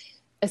have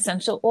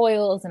essential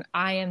oils, and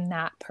I am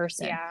that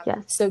person.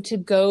 So to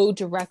go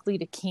directly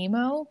to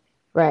chemo,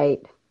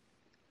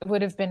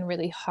 would have been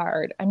really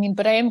hard. I mean,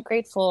 but I am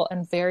grateful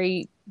and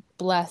very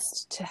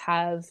blessed to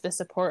have the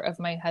support of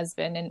my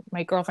husband, and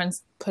my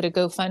girlfriends put a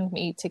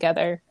GoFundMe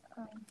together,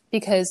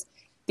 because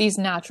these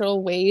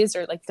natural ways,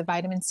 or like the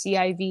vitamin C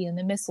IV and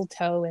the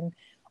mistletoe and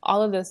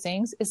all of those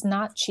things, is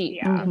not cheap.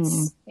 I'm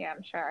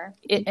sure.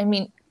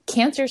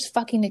 Cancer's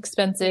fucking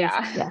expensive.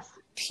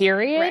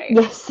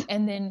 Period.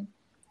 And then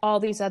all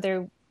these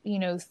other,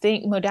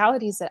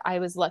 modalities that I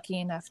was lucky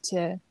enough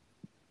to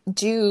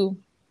do,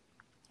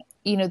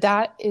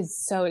 that is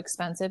so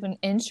expensive, and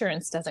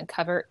insurance doesn't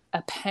cover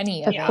a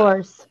penny of it. Of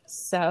course.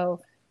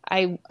 So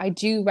I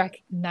do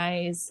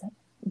recognize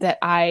that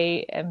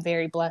I am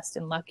very blessed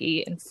and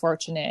lucky and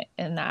fortunate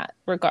in that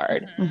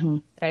regard, Mm-hmm.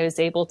 that I was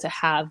able to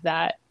have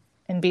that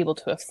and be able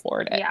to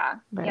afford it. Yeah.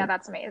 Right. Yeah,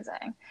 that's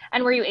amazing.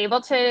 And were you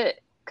able to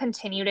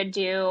continue to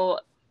do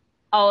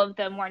all of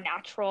the more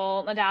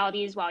natural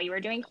modalities while you were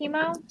doing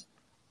chemo?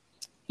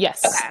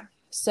 Yes. Okay.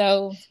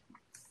 So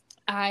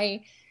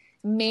I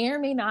may or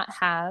may not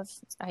have,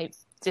 I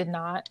did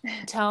not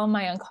tell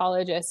my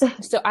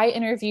oncologist. So I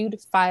interviewed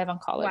 5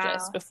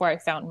 oncologists Wow. before I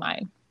found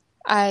mine.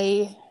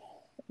 I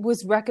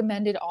was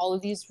recommended all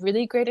of these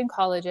really great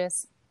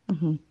oncologists,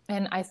 Mm-hmm.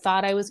 and I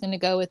thought I was going to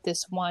go with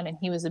this one, and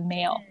he was a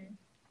male.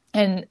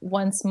 And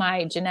once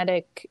my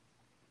genetic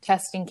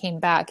testing came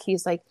back,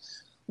 he's like,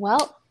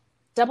 well,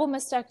 double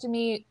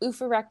mastectomy,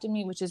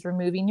 oophorectomy, which is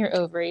removing your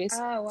ovaries.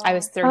 Oh, wow. I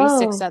was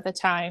 36 Oh. at the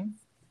time,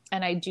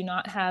 and I do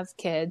not have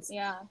kids.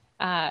 Yeah.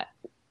 And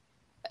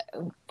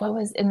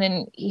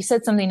then he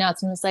said something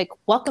else and was like,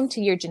 welcome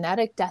to your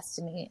genetic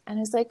destiny. And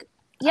I was like,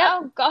 yeah,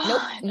 Oh, God.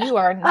 nope, you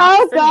are not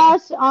Oh for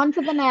gosh, on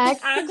to the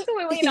next.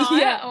 Absolutely not.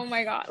 Yeah. Oh,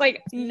 my God.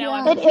 Like, no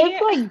Yeah. It empathy.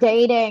 is like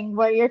dating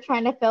where you're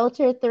trying to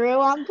filter through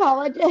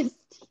oncologists. me.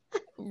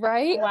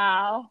 Right?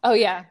 Wow. Oh,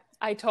 yeah,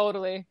 I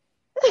totally.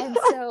 And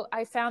so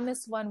I found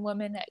this one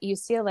woman at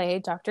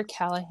UCLA, Dr.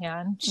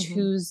 Callahan,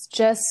 who's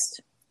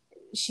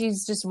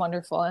she's just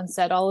wonderful and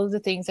said all of the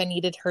things I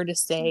needed her to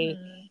say.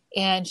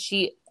 And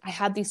I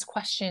had these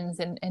questions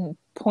and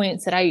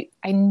points that I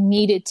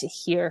needed to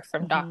hear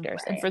from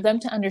doctors, and Right. for them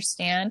to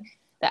understand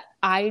that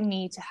I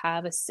need to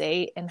have a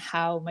say in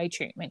how my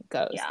treatment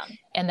goes, Yeah.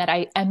 and that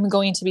I am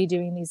going to be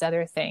doing these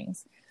other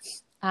things.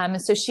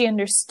 And so she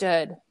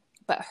understood,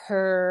 but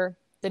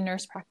the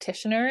nurse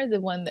practitioner, the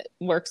one that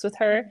works with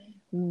her,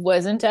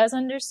 wasn't as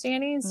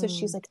understanding. So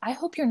she's like, I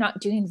hope you're not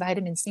doing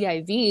vitamin C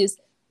IVs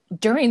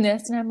during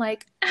this. And I'm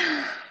like,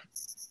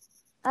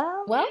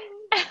 Oh. well,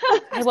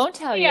 I won't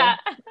tell you. Yeah.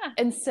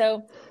 And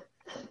so,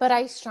 but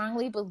I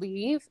strongly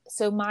believe,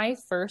 so my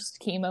first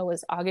chemo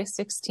was August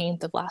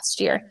 16th of last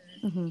year.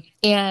 Mm-hmm.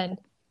 And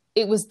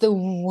it was the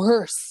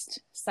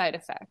worst side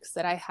effects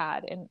that I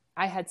had. And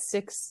I had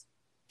 6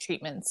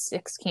 treatments,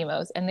 6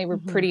 chemos, and they were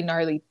pretty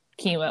gnarly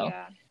chemo.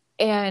 Yeah.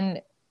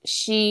 And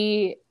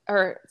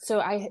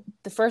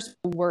the first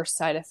worst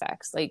side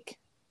effects, like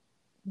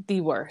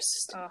the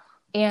worst. Ugh.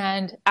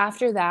 And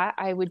after that,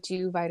 I would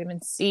do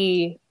vitamin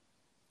C.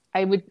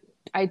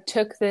 I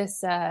took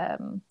this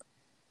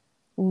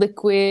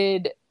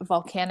liquid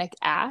volcanic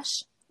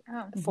ash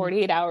Oh.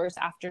 48 hours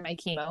after my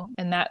chemo,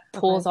 and that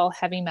pulls all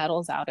heavy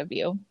metals out of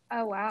you.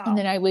 Oh, wow. And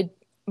then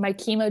my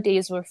chemo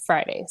days were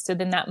Friday. So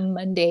then that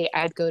Monday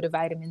I'd go to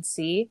vitamin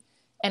C,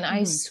 and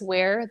I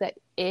swear that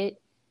it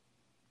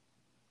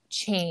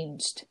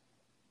changed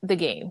the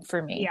game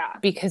for me. Yeah.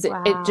 Because it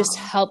just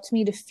helped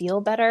me to feel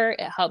better.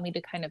 It helped me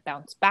to kind of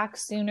bounce back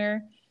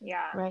sooner.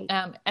 Yeah. Right.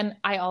 And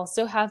I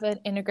also have an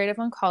integrative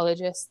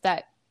oncologist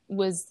that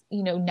was,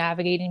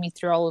 navigating me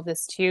through all of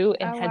this too,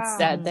 and had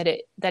said that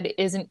it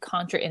isn't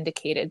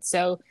contraindicated.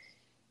 So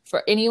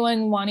for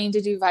anyone wanting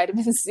to do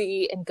vitamin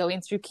C and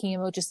going through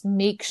chemo, just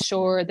make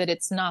sure that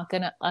it's not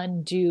going to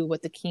undo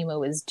what the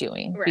chemo is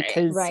doing, Right.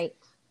 because Right.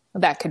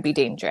 that could be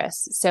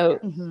dangerous. So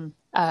Mm-hmm.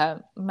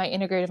 my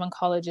integrative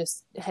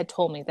oncologist had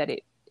told me that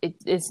it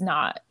is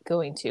not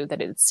going to,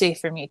 that it's safe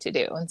for me to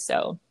do. And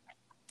so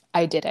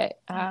I did it.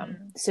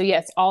 So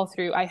yes, all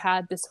through, I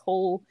had this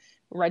whole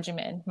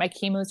regimen. My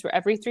chemos were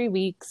every 3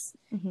 weeks.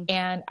 Mm-hmm.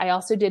 And I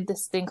also did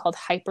this thing called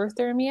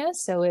hyperthermia.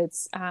 So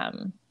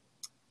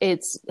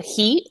it's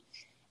heat.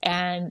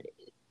 And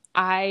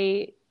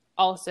I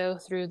also,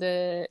 through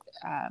the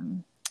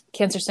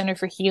Cancer Center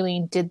for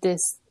Healing, did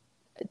this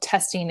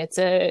testing. It's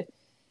a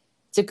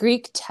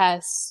Greek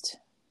test,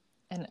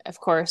 and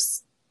of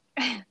course,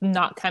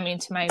 not coming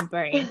to my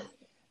brain.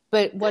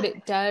 But what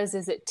it does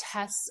is it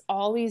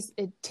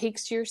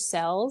takes your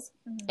cells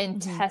and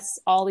tests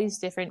all these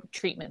different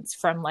treatments,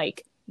 from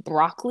like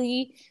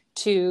broccoli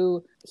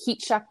to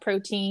heat shock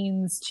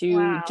proteins to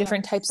Wow,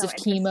 different that's types so of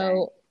chemo,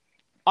 interesting.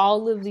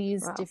 all of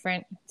these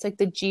different, it's like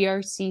the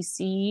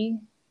GRCC,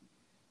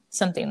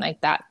 something like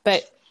that.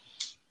 But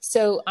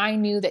so I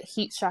knew that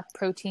heat shock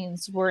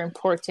proteins were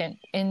important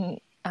in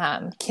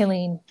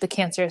killing the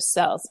cancerous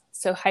cells.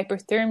 So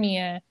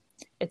hyperthermia,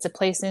 it's a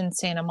place in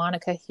Santa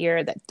Monica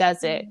here that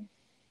does it.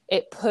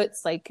 It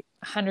puts like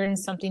 100 and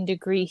something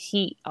degree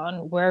heat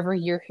on wherever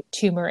your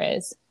tumor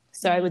is.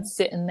 So I would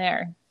sit in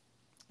there.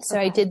 So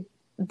I did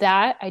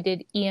that. I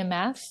did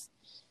EMF,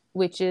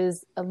 which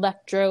is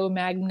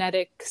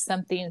electromagnetic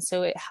something.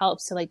 So it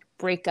helps to like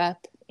break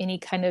up any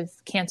kind of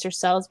cancer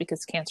cells,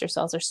 because cancer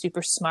cells are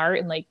super smart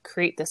and like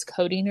create this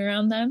coating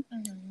around them.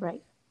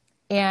 Right.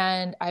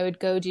 And I would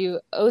go do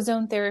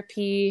ozone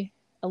therapy,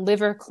 a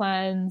liver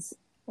cleanse,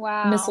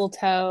 Wow.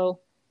 mistletoe.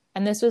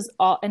 And this was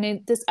all,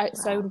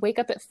 so I would wake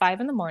up at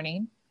 5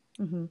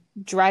 a.m,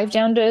 drive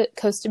down to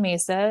Costa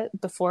Mesa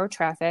before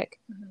traffic.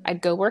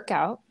 I'd go work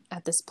out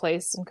at this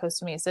place in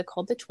Costa Mesa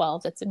called the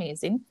 12. That's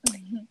amazing.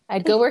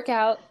 I'd go work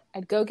out.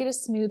 I'd go get a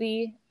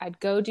smoothie. I'd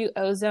go do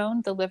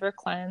ozone, the liver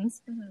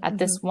cleanse, at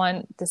this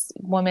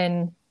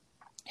woman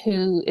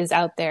who is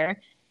out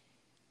there.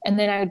 And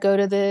then I would go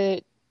to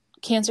the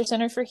Cancer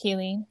Center for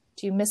Healing,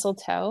 do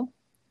mistletoe,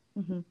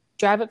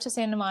 drive up to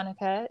Santa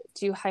Monica,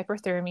 do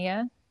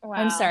hyperthermia. Wow.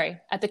 I'm sorry.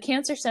 At the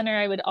Cancer Center,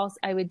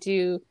 I would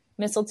do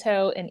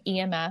mistletoe and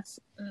EMF,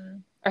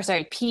 or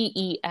sorry,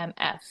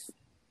 PEMF.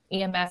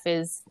 EMF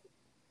is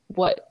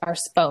what our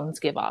phones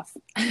give off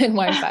in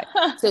Wi-Fi.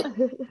 So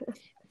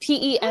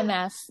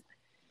PEMF,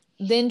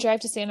 then drive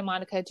to Santa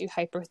Monica, do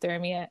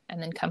hyperthermia,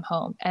 and then come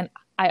home. And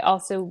I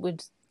also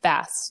would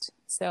fast.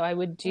 So I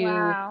would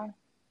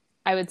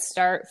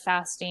start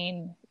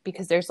fasting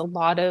because there's a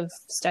lot of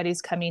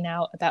studies coming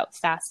out about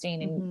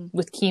fasting and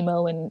with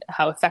chemo and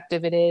how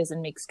effective it is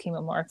and makes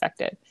chemo more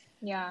effective.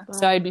 Yeah.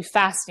 So I'd be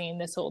fasting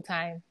this whole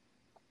time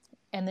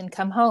and then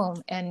come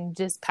home and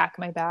just pack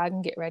my bag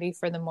and get ready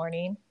for the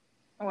morning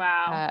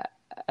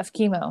of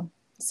chemo.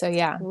 So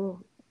yeah,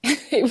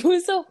 it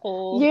was a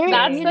whole.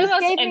 That's you the just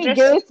most gave me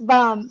interesting.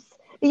 goosebumps.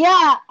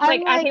 Yeah,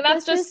 I think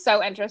that's just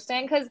so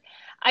interesting because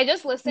I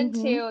just listened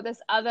to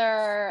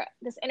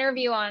this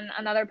interview on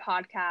another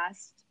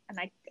podcast, and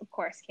I of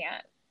course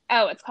can't.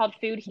 Oh, it's called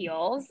Food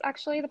Heals,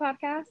 actually, the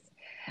podcast.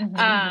 And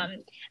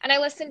I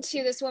listened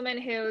to this woman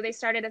who they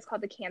started. It's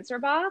called the Cancer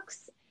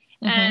Box.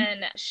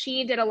 And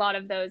she did a lot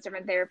of those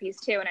different therapies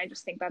too. And I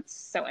just think that's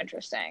so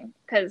interesting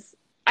because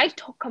I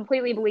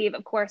completely believe,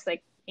 of course,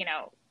 like, you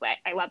know,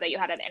 I love that you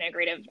had an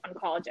integrative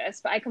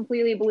oncologist, but I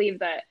completely believe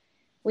that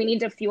we need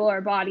to fuel our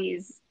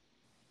bodies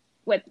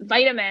with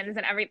vitamins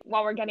and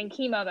while we're getting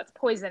chemo that's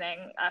poisoning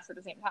us at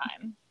the same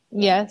time.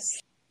 Yes.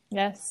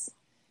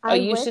 I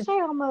wish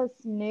I almost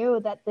knew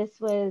that this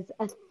was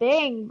a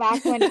thing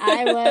back when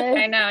I was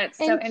I know, it's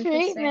so in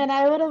treatment.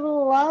 I would have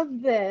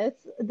loved this.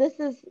 This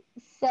is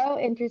so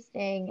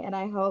interesting, and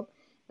I hope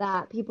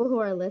that people who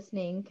are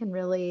listening can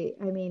really,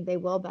 I mean, they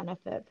will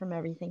benefit from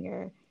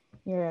everything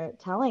you're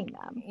telling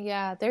them.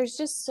 Yeah, there's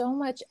just so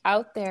much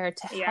out there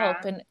to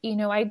help. And, you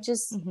know, I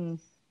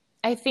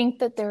think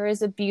that there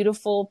is a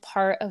beautiful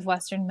part of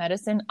Western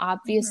medicine.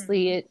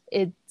 Obviously,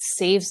 it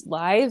saves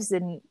lives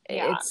and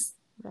it's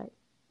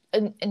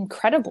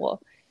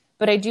incredible.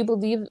 But I do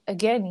believe,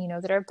 again, you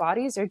know, that our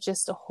bodies are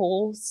just a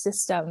whole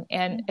system,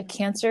 and a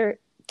cancer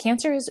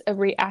is a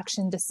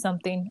reaction to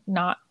something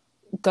not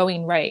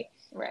going right,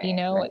 you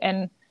know,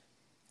 and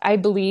I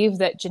believe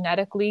that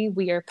genetically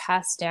we are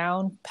passed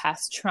down,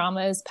 past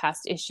traumas,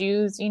 past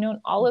issues, you know,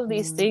 and all of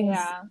these things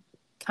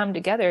come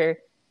together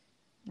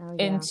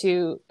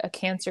into a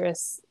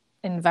cancerous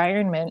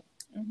environment.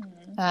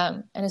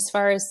 And as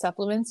far as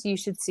supplements, you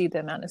should see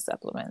the amount of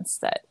supplements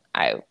that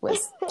I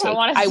was taking.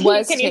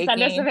 Can you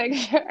send us a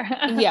picture?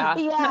 Yeah.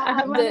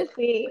 I want to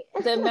see.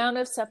 The amount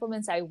of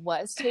supplements I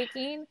was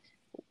taking,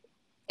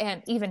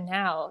 and even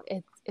now,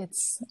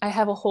 it's I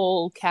have a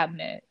whole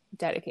cabinet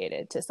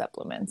dedicated to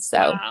supplements.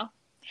 So,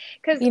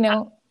 because you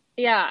know,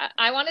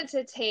 I wanted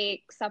to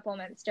take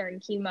supplements during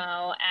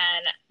chemo,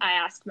 and I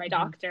asked my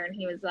doctor, and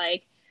he was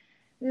like,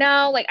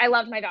 no, like I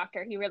loved my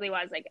doctor. He really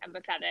was like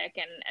empathetic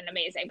and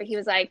amazing. But he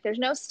was like, there's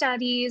no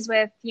studies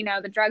with, you know,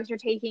 the drugs you're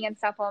taking and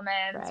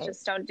supplements.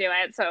 Just don't do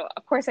it. So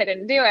of course I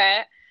didn't do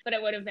it, but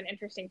it would have been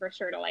interesting for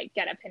sure to like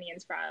get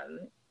opinions from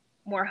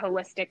more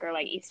holistic or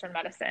like Eastern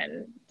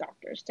medicine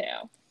doctors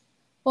too.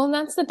 Well, and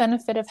that's the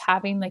benefit of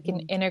having like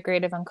an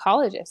integrative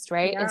oncologist,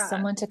 right? Is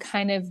someone to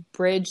kind of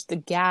bridge the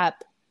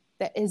gap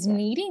that is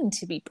needing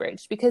to be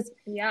bridged. Because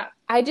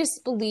I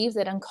just believe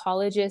that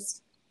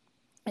oncologists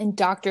and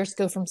doctors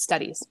go from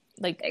studies.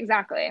 Like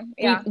exactly.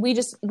 We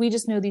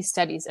just know these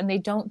studies, and they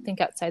don't think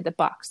outside the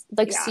box.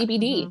 Like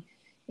CBD,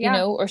 you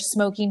know, or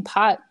smoking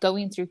pot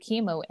going through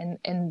chemo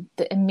and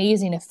the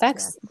amazing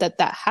effects that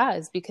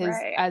has, because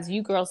as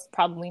you girls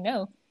probably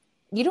know,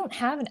 you don't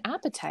have an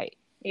appetite.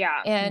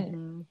 Yeah.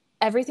 And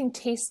everything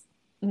tastes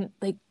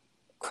like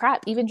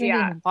crap. Even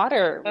drinking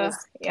water was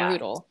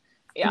brutal.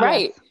 Yeah.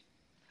 Right.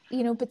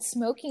 You know, but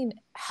smoking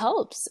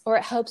helps, or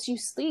it helps you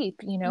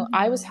sleep. You know,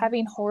 I was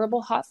having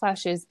horrible hot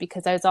flashes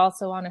because I was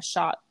also on a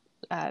shot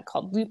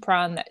called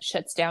Lupron that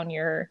shuts down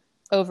your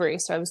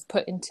ovaries. So I was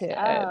put into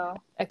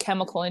a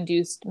chemical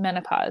induced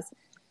menopause.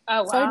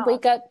 Oh, wow. So I'd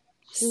wake up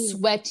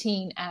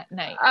sweating at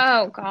night.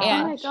 Oh, God.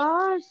 Oh, my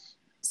gosh.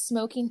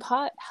 Smoking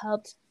pot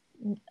helped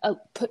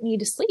put me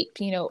to sleep,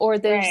 you know, or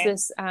there's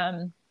this,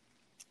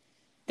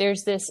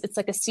 it's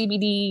like a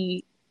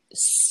CBD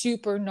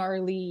super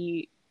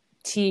gnarly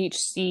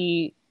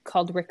THC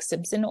called Rick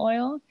Simpson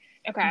oil.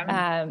 Okay.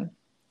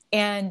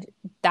 And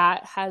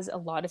that has a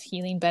lot of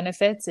healing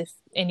benefits if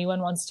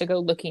anyone wants to go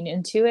looking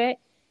into it.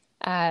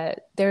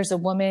 There's a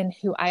woman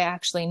who I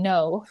actually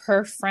know,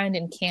 her friend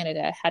in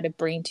Canada had a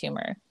brain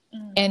tumor.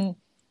 And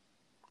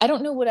I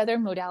don't know what other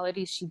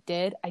modalities she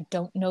did. I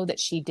don't know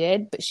that she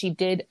did, but she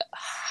did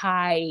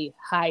high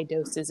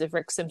doses of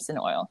Rick Simpson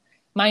oil.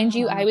 Mind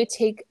you, I would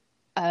take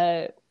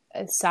a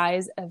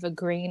size of a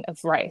grain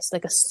of rice,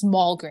 like a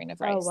small grain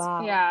of rice. Oh,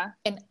 wow. Yeah.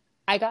 And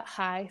I got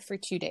high for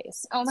 2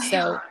 days. Oh my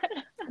God.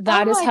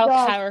 That is how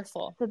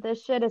powerful. So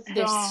this shit is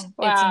strong.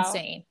 It's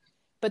insane.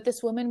 But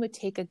this woman would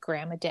take a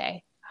gram a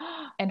day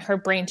and her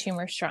brain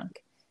tumor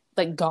shrunk,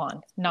 like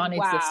gone,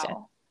 non-existent.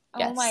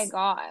 Oh my Yes.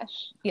 gosh.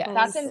 Yes.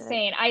 That's Holy shit.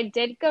 insane. I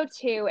did go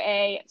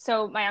to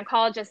so my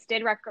oncologist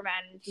did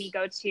recommend me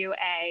go to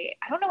I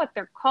don't know what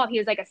they're called. He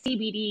was like a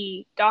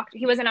CBD doctor.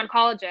 He was an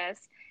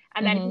oncologist.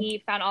 And then Hmm.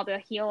 he found all the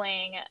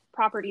healing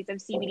properties of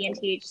CBD and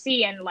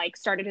THC and like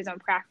started his own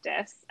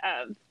practice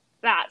of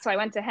that. So I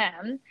went to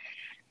him.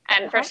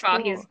 And How first of all,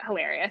 he was cool.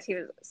 hilarious. He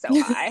was so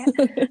high.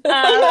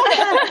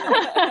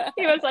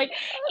 He was like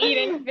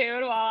eating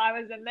food while I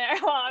was in there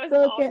while I was in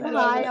the So get hospital.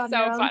 It high was on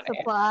your so own funny.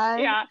 supply.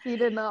 Yeah. He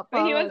did not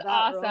But he follow was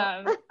that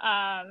rule.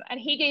 awesome. And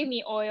he gave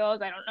me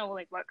oils. I don't know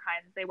like what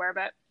kinds they were,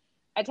 but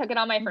I took it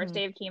on my first Mhm.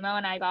 day of chemo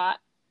and I got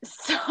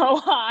so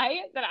high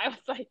that I was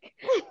like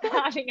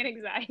having an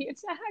anxiety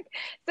attack.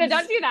 So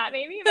don't do that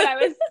maybe, but I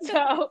was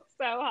so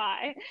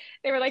high.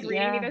 They were like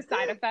reading me Yeah. the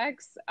side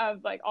effects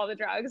of like all the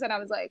drugs and I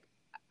was like,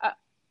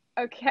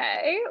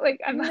 okay,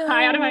 like I'm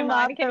high out of my No.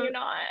 mind. Not Can the you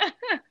not?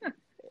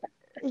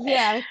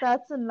 Yeah,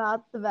 that's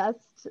not the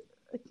best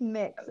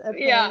mix of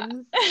Yeah.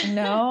 things.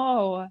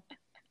 No.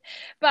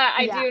 But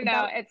I Yeah, do know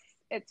that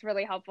it's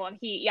really helpful and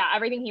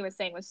everything he was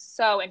saying was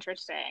so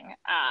interesting.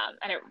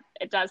 And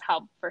it does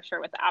help for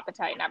sure with the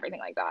appetite and everything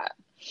like that.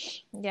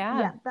 Yeah.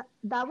 yeah,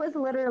 that was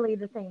literally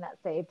the thing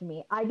that saved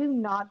me. I do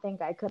not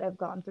think I could have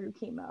gone through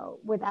chemo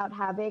without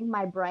having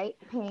my bright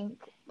pink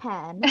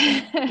pen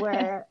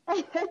where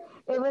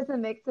it was a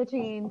mix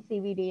between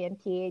CBD and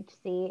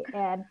THC.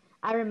 And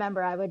I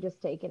remember I would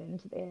just take it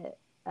into the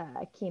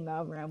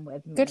chemo room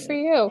with Good for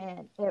me, you.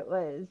 and it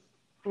was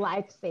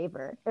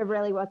lifesaver. It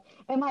really was.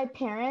 And my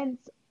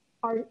parents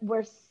are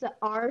so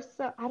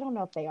I don't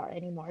know if they are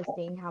anymore,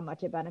 seeing how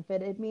much it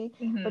benefited me,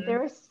 but they Hmm.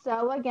 were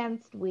so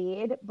against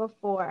weed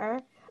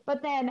before.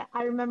 But then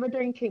I remember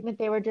during treatment,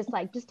 they were just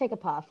like, just take a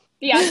puff.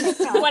 Yeah, Just take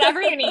just puffs.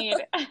 whatever you need.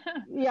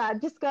 Yeah,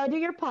 just go do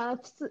your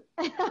puffs.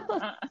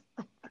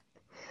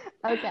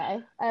 Okay,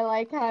 I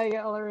like how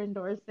y'all are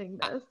endorsing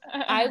this.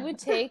 I would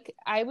take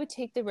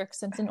the Rick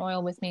Simpson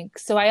oil with me.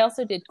 So I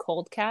also did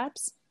cold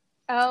caps.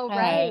 Oh, Uh,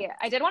 right.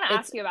 I did want to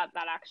it's ask you about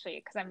that actually,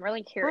 because I'm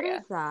really What is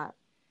curious. that?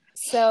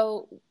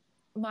 so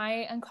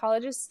my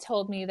oncologist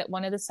told me that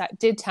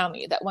did tell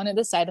me that one of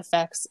the side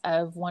effects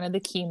of one of the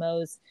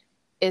chemos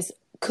is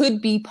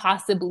could be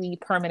possibly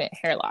permanent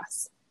hair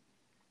loss.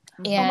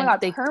 Oh my And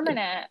God, they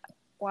permanent.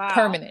 Wow.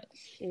 permanent.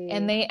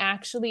 And Jeez. they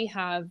actually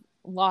have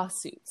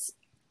lawsuits,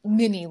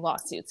 many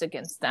lawsuits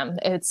against them.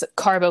 It's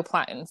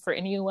carboplatin for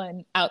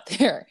anyone out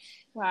there.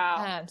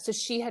 Wow. So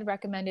she had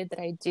recommended that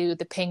I do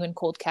the penguin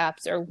cold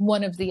caps or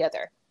one of the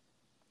other.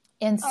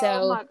 And Oh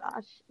so my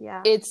gosh,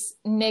 yeah. it's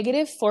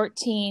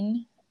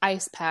 -14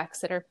 ice packs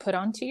that are put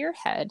onto your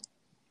head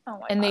Oh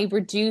my and they God.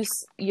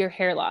 reduce your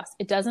hair loss.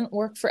 It doesn't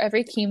work for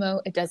every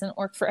chemo. It doesn't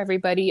work for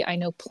everybody. I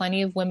know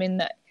plenty of women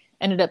that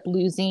ended up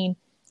losing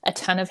a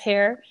ton of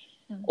hair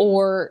Mhm.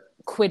 or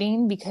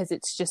quitting because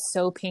it's just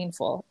so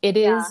painful.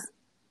 Yeah.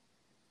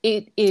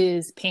 It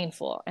is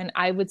painful. And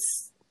I would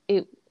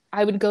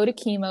go to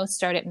chemo,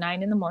 start at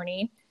 9 in the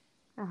morning.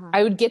 Uh-huh.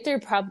 I would get there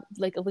probably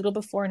like a little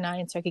before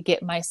 9 so I could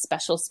get my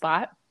special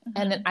spot.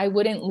 And then I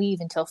wouldn't leave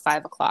until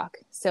 5 o'clock.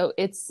 So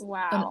it's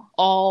Wow.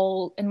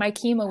 and my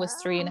chemo was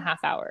 3.5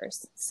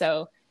 hours.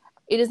 So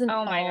it is an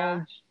Oh my all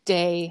gosh.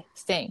 day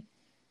thing.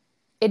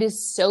 It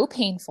is so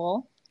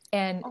painful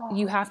and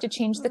you Oh. have to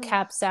change the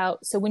caps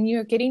out. So when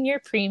you're getting your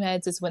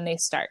pre-meds is when they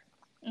start.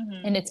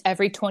 Mhm. And it's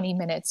every 20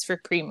 minutes for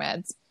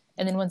pre-meds.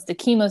 And then once the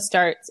chemo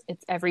starts,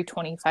 it's every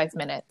 25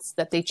 minutes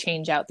that they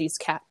change out these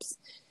caps.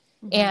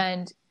 Mhm.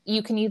 And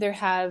you can either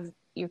have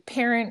your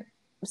parent,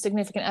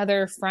 significant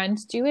other, friend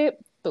do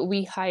it, but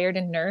we hired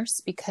a nurse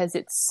because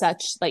it's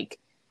such like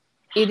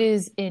it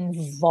is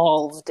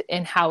involved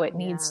in how it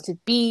needs to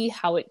be,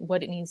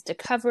 what it needs to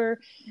cover.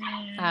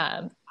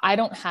 I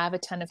don't have a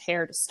ton of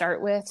hair to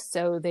start with,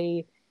 so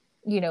they,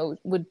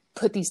 would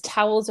put these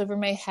towels over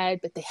my head,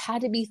 but they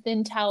had to be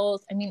thin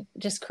towels. I mean,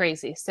 just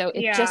crazy. So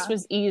it just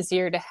was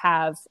easier to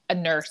have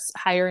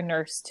hire a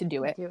nurse to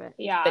do it.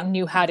 Yeah. That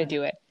knew how to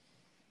do it.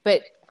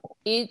 But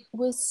it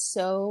was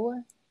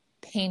so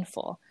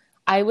painful.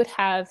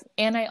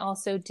 And I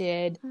also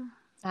did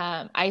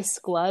ice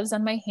gloves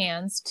on my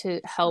hands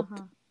to help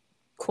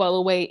quell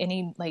away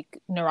any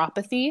like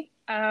neuropathy.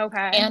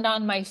 Okay. And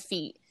on my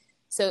feet.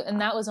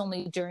 And that was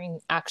only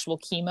during actual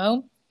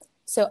chemo.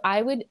 So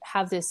I would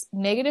have this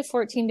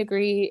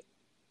 -14-degree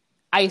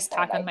ice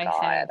pack on my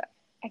head.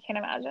 I can't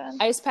imagine.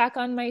 Ice pack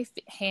on my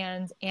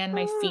hands and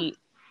my feet.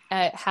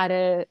 Had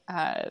a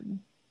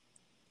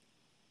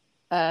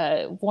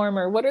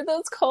warmer, what are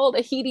those called?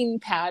 A heating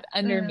pad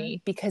under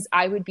me because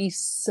I would be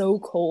so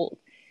cold.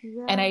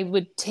 Yeah. And I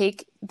would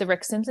take the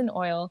Rick Simpson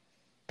oil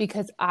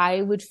because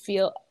I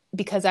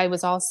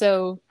was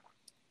also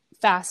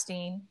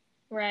fasting.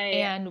 Right.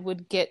 And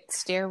would get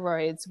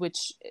steroids,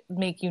 which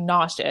make you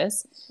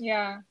nauseous.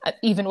 Yeah.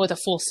 Even with a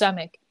full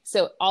stomach.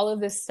 So all of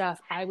this stuff,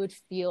 I would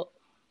feel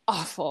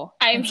awful.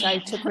 So I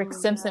took Rick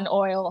Simpson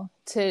oil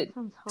to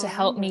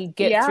help me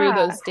get through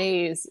those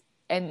days.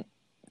 And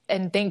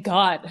thank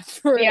God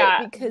for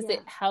it because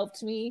it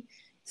helped me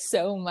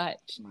so much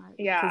because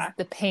Yeah.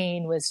 the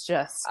pain was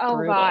just Oh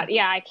brutal. God.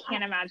 Yeah, I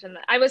can't imagine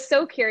that. I was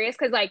so curious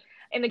because like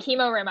in the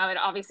chemo room, I would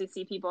obviously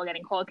see people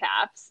getting cold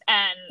caps,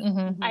 and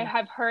Mhm. I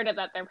have heard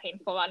that they're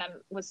painful, and I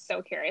was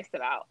so curious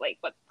about like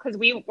what, because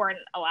we weren't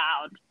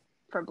allowed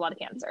for blood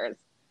cancers.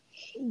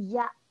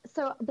 Yeah.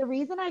 So the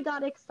reason I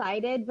got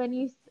excited when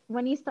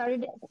you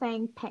started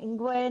saying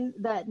penguin,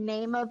 the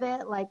name of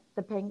it, like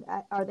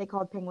the are they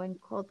called penguin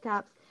cold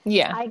caps?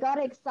 Yeah. I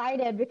got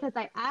excited because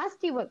I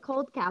asked you what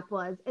cold cap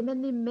was, and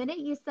then the minute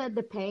you said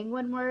the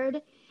penguin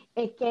word,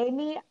 it gave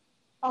me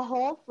a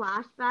whole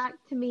flashback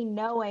to me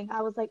knowing.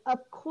 I was like, of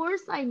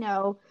course I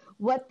know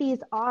what these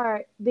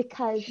are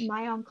because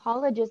my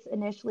oncologist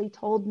initially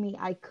told me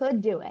I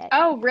could do it.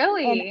 Oh, And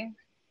really?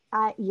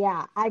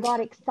 yeah, I got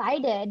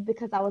excited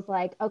because I was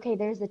like, okay,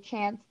 there's a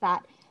chance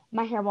that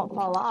my hair won't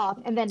fall off.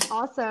 And then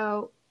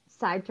also,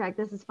 sidetrack,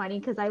 this is funny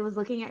because I was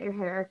looking at your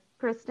hair,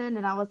 Kristen,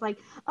 and I was like,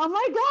 oh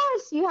my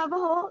gosh, you have a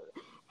whole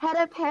head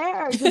of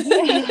hair. I was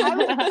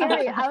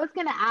curious. I was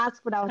gonna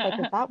ask, but I was like,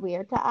 is that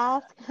weird to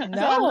ask? So I'm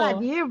glad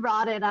No. you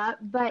brought it up.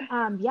 But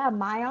yeah,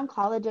 my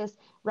oncologist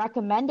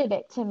recommended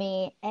it to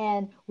me,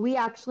 and we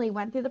actually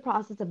went through the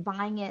process of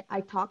buying it.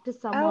 I talked to Oh,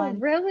 someone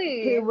who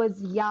really?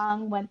 was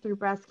young, went through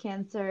breast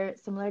cancer,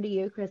 similar to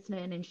you,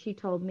 Kristen, and she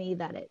told me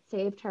that it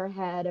saved her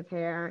head of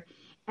hair.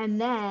 And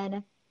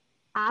then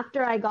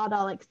after I got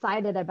all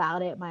excited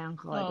about it, my Oh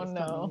oncologist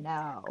told me no.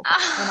 no.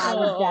 And I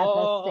was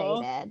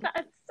Oh, devastated.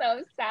 That's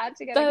so sad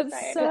to get that's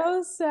excited.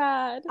 so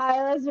sad.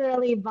 I was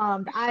really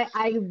bummed.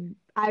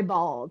 I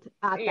bawled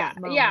at Yeah, that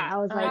moment. yeah, I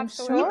was like, I'm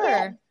absolutely.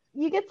 sure.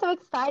 you get so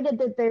excited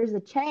that there's a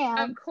Of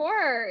chance,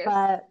 course.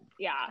 but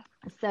Yeah.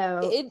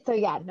 It so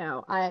yeah,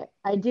 no,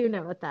 I do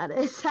know what that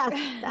is.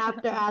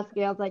 After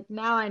asking, I was like,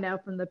 now I know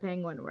from the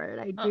penguin word.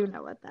 I do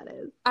know what that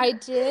is. I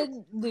did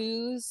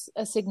lose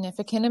a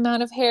significant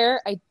amount of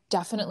hair. I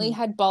definitely Mhm.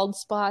 had bald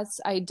spots.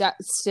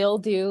 Still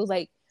do,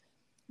 like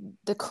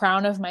the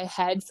crown of my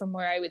head from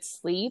where I would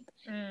sleep,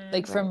 like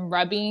Right. from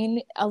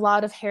rubbing, a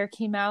lot of hair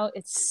came out.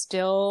 It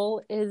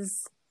still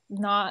is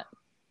not,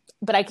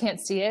 but I can't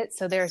see it.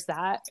 So there's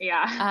that.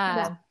 Yeah.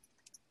 Yeah.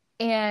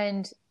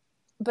 And,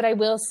 but I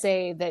will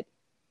say that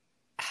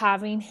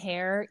having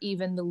hair,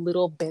 even the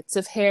little bits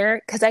of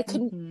hair, because I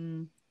couldn't,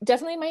 Mhm.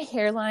 definitely my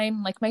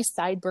hairline, like my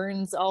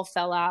sideburns all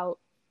fell out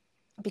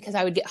because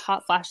I would get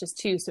hot flashes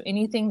too. So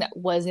anything that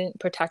wasn't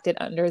protected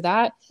under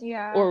that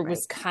Yeah. or Right.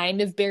 was kind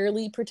of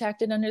barely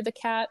protected under the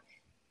cap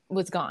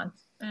was gone.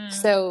 Mm.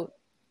 So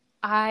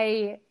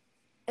I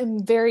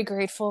am very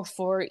grateful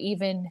for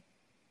even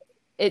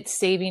it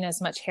saving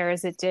as much hair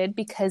as it did,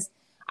 because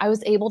I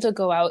was able to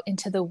go out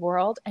into the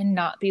world and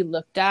not be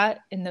looked at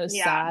in those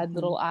Yeah. sad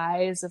little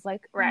eyes of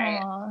like,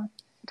 Right. "Aw,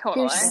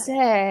 Totally. you're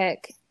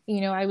sick."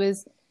 You know, I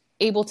was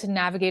able to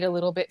navigate a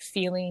little bit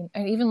feeling,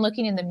 and even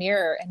looking in the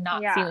mirror and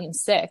not Yeah. feeling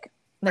sick.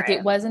 Like Right.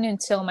 it wasn't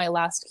until my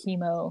last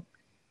chemo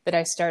that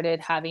I started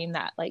having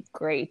that like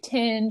gray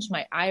tinge.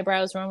 My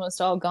eyebrows were almost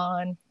all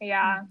gone.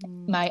 Yeah.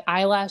 Mhm. My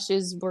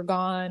eyelashes were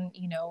gone,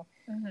 you know.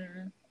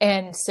 Mm-hmm.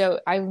 And so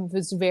I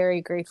was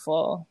very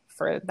grateful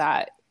for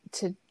that,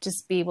 to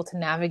just be able to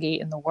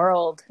navigate in the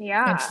world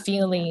Yeah. and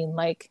feeling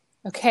like,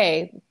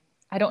 okay,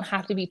 I don't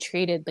have to be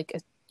treated like a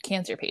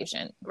cancer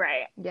patient.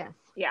 Right. Yes.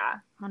 Yeah.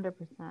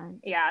 100%.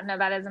 Yeah. No,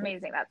 that is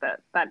amazing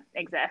that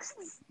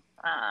exists.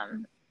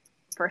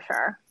 For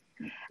sure.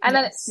 And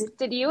Yes. then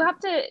did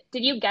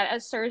you get a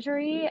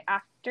surgery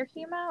after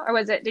chemo,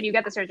 or did you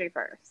get the surgery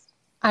first?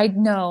 I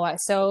know.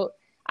 So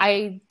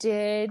I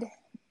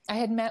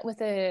had met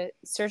with a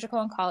surgical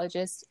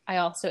oncologist. I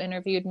also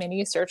interviewed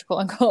many surgical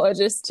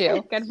oncologists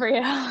too. Good for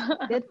you.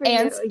 Good for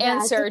and you. Yeah,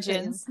 good for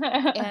surgeons you.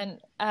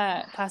 and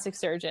plastic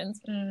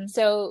surgeons. Mm.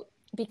 So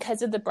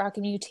because of the BRCA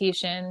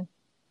mutation,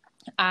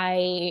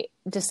 I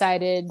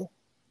decided,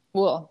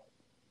 well,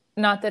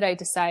 not that I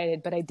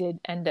decided, but I did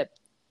end up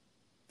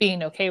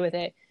being okay with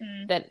it,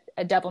 that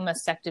a double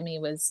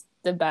mastectomy was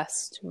the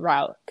best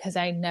route, because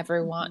I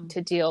never want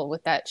to deal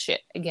with that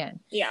shit again.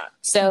 Yeah.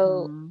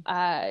 So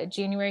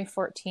January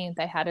 14th,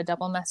 I had a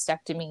double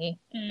mastectomy,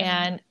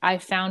 and I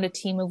found a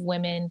team of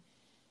women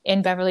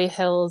in Beverly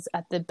Hills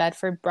at the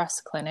Bedford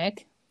Breast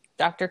Clinic.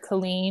 Dr.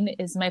 Colleen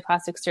is my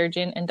plastic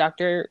surgeon, and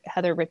Dr.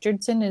 Heather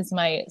Richardson is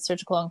my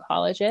surgical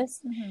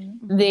oncologist.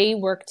 Mm-hmm. They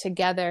work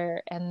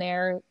together, and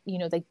they're, you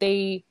know, like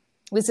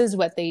this is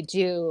what they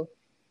do.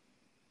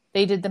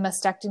 They did the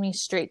mastectomy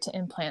straight to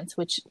implants,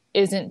 which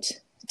isn't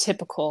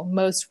typical.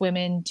 Most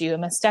women do a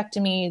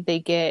mastectomy, they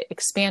get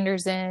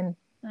expanders in,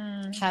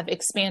 have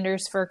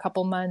expanders for a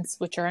couple months,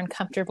 which are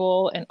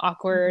uncomfortable and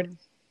awkward,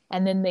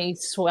 and then they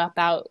swap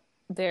out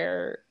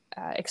their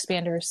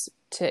expanders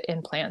to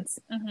implants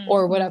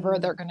or whatever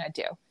they're going to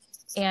do.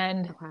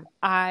 And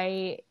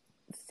I,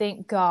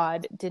 thank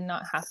God, did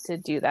not have to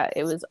do that.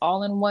 It was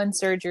all in one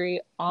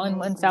surgery, all in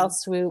one fell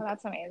swoop. Oh,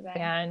 that's amazing.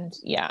 And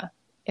yeah,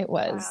 it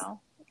was.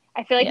 Wow.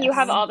 I feel like you Yes.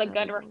 have all the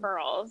good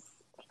referrals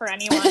for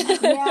anyone.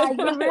 Yeah,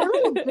 you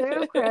really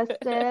do,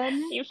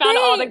 Kristen. You found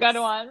all the good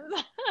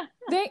ones.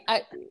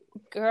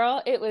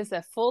 Girl, it was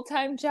a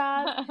full-time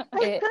job.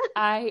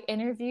 I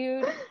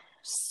interviewed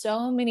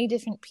so many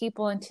different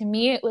people. And to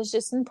me, it was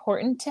just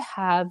important to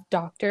have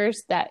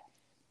doctors that,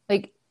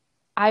 like,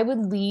 I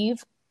would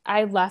leave.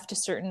 I left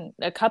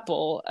a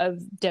couple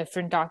of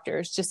different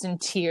doctors just in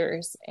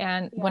tears.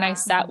 And when I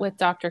sat with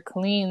Dr.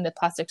 Colleen, the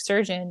plastic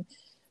surgeon,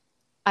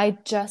 I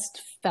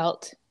just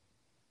felt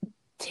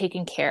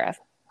taken care of,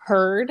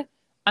 heard,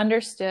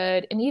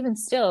 understood. And even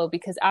still,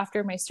 because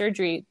after my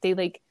surgery, they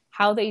like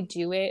how they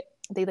do it.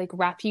 They like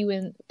wrap you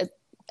in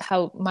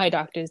how my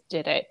doctors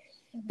did it.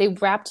 They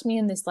wrapped me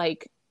in this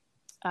like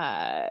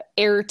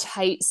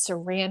airtight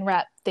saran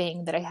wrap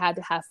thing that I had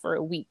to have for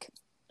a week.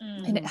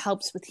 And it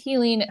helps with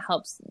healing. It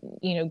helps,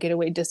 get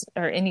away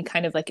or any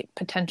kind of like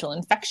potential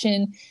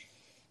infection.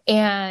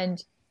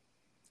 And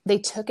they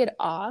took it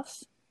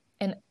off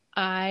and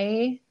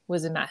I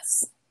was a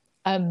mess.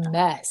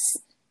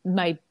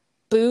 My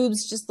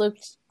boobs just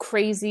looked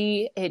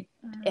crazy.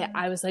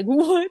 I was like,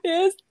 what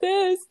is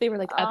this? They were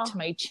like up to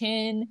my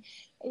chin.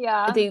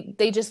 Yeah.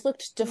 They just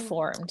looked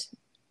deformed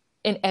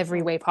in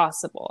every way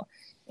possible.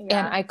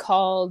 Yeah. And I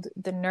called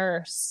the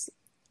nurse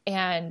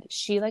and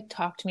she like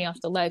talked me off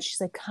the ledge. She's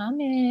like,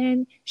 come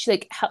in. She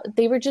like,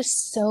 they were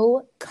just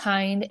so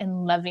kind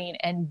and loving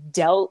and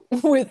dealt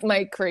with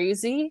my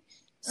crazy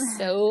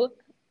so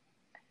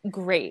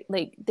great.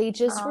 Like they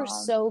just were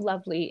so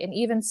lovely. And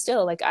even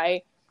still, like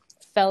I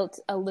felt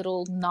a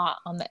little knot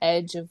on the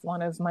edge of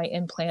one of my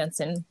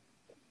implants and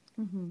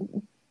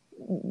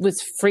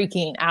was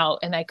freaking out,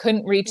 and I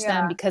couldn't reach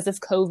them because of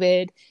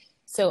COVID.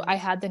 So I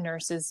had the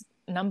nurse's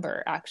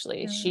number.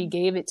 Actually, she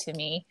gave it to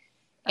me.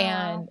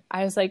 And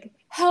I was like,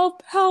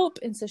 help.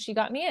 And so she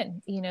got me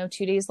in,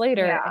 2 days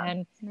later.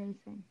 And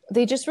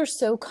they just were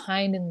so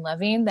kind and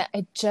loving that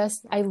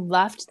I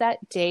left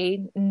that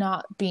day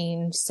not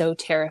being so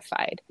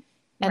terrified.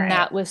 And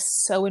that was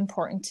so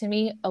important to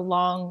me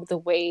along the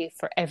way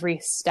for every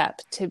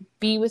step, to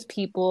be with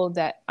people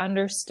that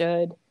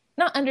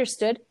not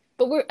understood,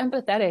 but were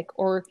empathetic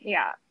or,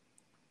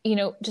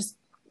 just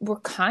were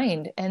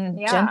kind and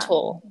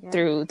gentle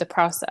through the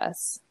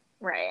process.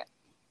 Right.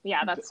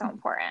 Yeah. That's so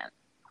important.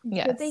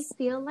 Yes. Did they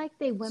feel like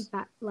they went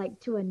back like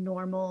to a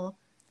normal,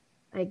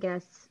 I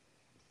guess,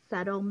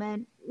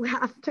 settlement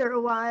after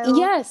a while?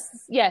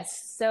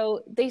 Yes.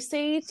 So they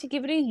say to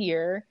give it a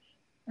year.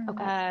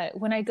 Okay.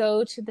 When I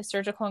go to the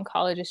surgical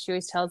oncologist, she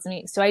always tells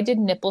me, so I did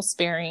nipple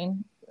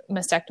sparing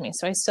mastectomy.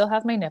 So I still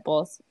have my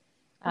nipples.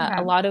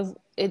 A lot of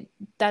it,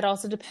 that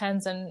also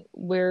depends on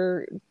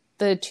where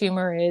the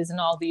tumor is and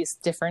all these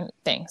different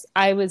things.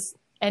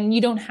 And you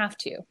don't have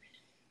to.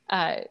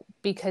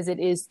 Because it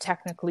is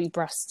technically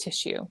breast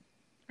tissue.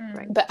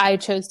 But I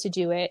chose to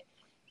do it.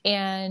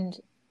 And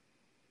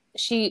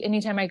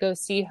anytime I go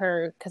see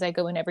her, because I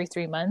go in every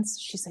 3 months,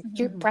 she's like,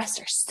 your breasts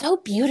are so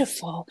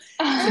beautiful.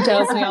 She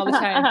tells me all the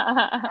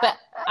time. But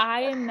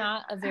I am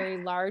not a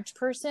very large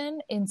person.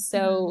 And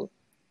so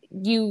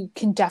you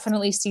can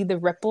definitely see the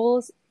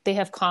ripples. They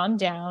have calmed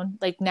down.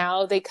 Like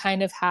now they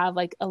kind of have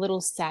like a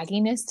little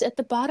sagginess at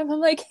the bottom.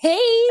 I'm like, hey,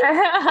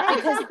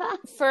 because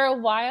for a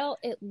while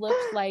it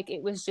looked like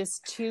it was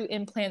just 2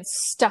 implants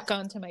stuck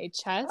onto my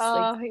chest.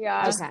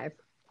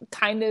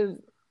 Kind of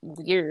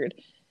weird.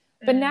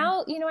 But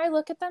now, I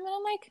look at them and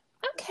I'm like,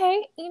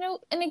 okay,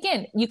 and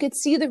again, you could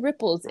see the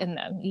ripples in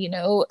them,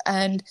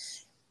 and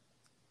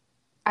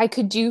I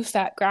could do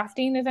fat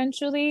grafting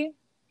eventually,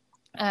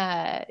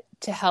 to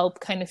help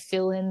kind of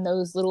fill in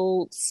those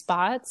little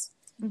spots.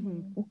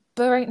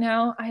 But right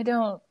now I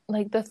don't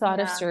like the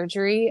thought of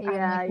surgery.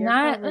 I'm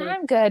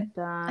good.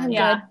 I'm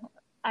good.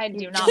 I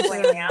do not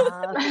blame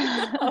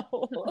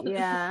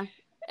you.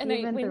 And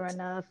even through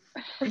enough.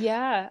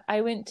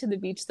 I went to the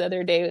beach the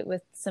other day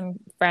with some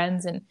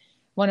friends, and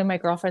one of my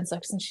girlfriends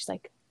looks and she's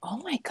like, oh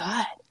my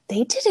God,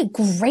 they did a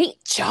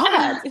great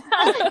job.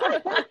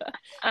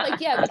 Like,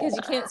 because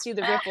you can't see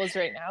the ripples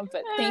right now,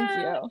 but thank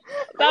you.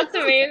 That's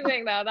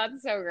amazing though.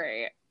 That's so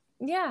great.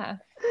 Yeah.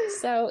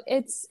 So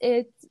it's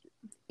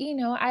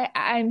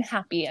I'm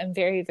happy. I'm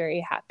very,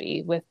 very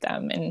happy with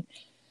them. And,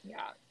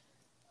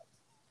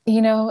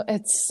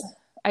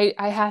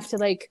 I have to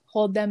like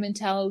hold them and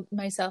tell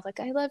myself like,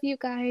 I love you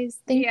guys.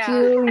 Thank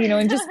you,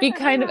 and just be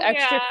kind of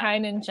extra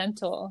kind and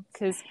gentle.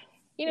 Cause,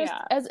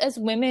 as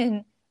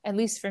women, at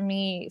least for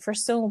me, for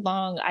so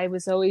long, I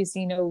was always,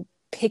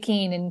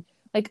 picking and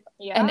like,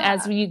 and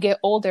as you get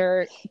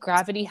older,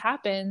 gravity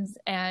happens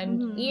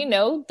and,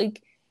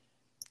 like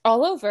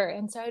all over.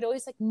 And so I'd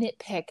always like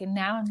nitpick. And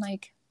now I'm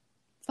like,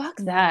 fuck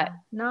that.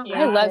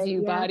 I love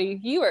you, body.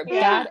 You are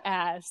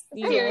badass.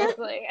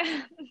 Seriously.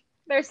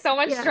 They're so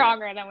much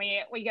stronger than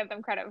we give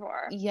them credit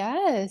for.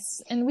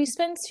 Yes. And we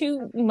spend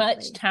too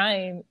much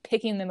time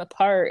picking them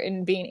apart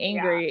and being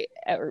angry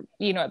or,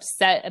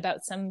 upset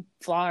about some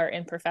flaw or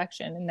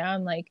imperfection. And now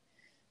I'm like,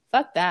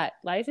 fuck that.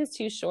 Life is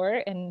too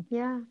short and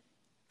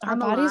our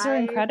bodies are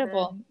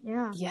incredible.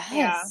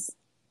 Yes.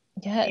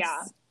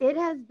 It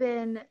has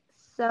been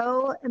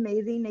so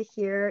amazing to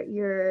hear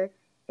your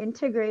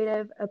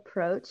integrative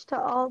approach to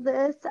all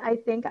this. I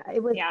think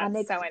it was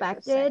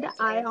unexpected.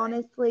 I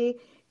honestly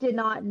did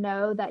not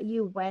know that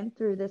you went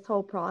through this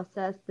whole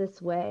process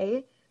this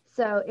way.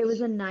 So it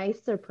was a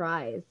nice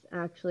surprise,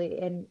 actually.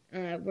 And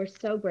we're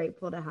so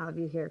grateful to have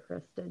you here,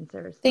 Kristen. Thank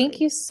Seriously.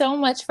 you so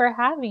much for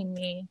having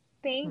me.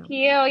 Thank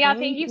you. Yeah, thank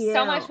Thank you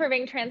so much you. for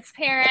being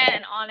transparent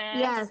and honest.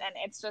 Yes, And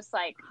it's just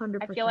like,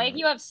 I feel like 100%.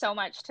 you have so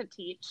much to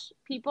teach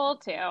people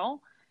too.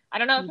 I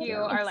don't know if You you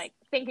do. are like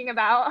thinking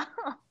about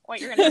what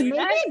you're gonna do Maybe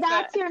next,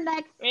 that's but your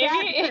next step,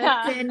 maybe,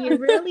 yeah. Kristen. You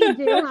really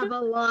do have a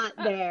lot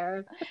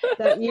there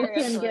that you can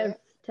Seriously. give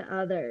to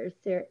others.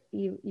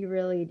 You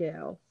really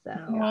do. So,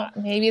 Well,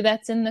 maybe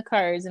that's in the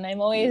cards. And I'm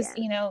always, yes.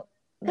 you know,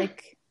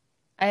 like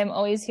I'm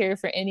always here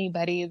for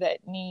anybody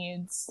that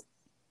needs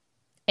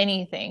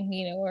anything,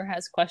 you know, or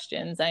has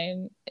questions.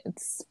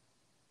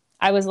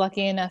 I was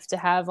lucky enough to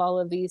have all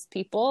of these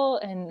people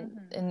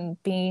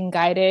and being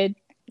guided,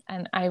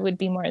 and I would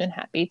be more than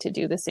happy to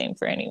do the same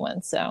for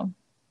anyone. So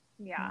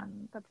Yeah,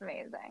 that's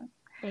amazing.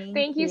 Thank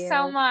Thank you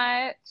so you.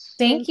 much.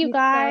 thank you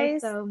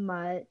guys. so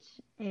much.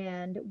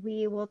 And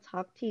we will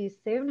talk to you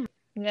soon.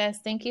 Yes,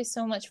 thank you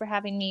so much for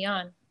having me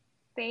on.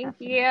 Thank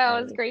you. It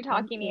was Definitely. great Thank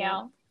talking to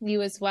you. you.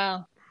 You as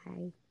well.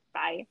 Bye.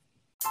 Bye.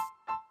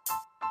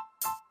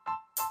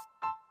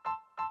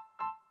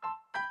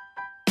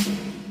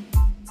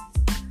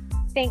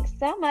 Thanks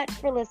so much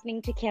for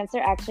listening to Cancer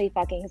Actually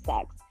Fucking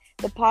Sucks,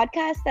 the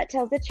podcast that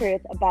tells the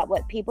truth about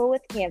what people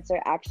with cancer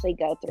actually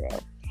go through.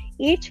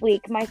 Each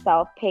week,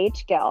 myself,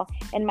 Paige Gill,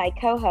 and my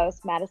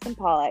co-host, Madison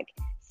Pollock,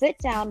 sit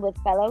down with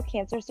fellow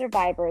cancer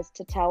survivors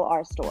to tell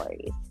our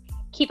stories.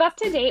 Keep up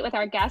to date with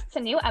our guests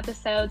and new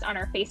episodes on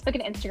our Facebook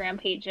and Instagram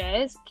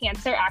pages,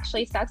 Cancer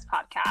Actually Sucks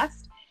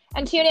Podcast,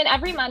 and tune in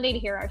every Monday to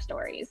hear our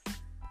stories.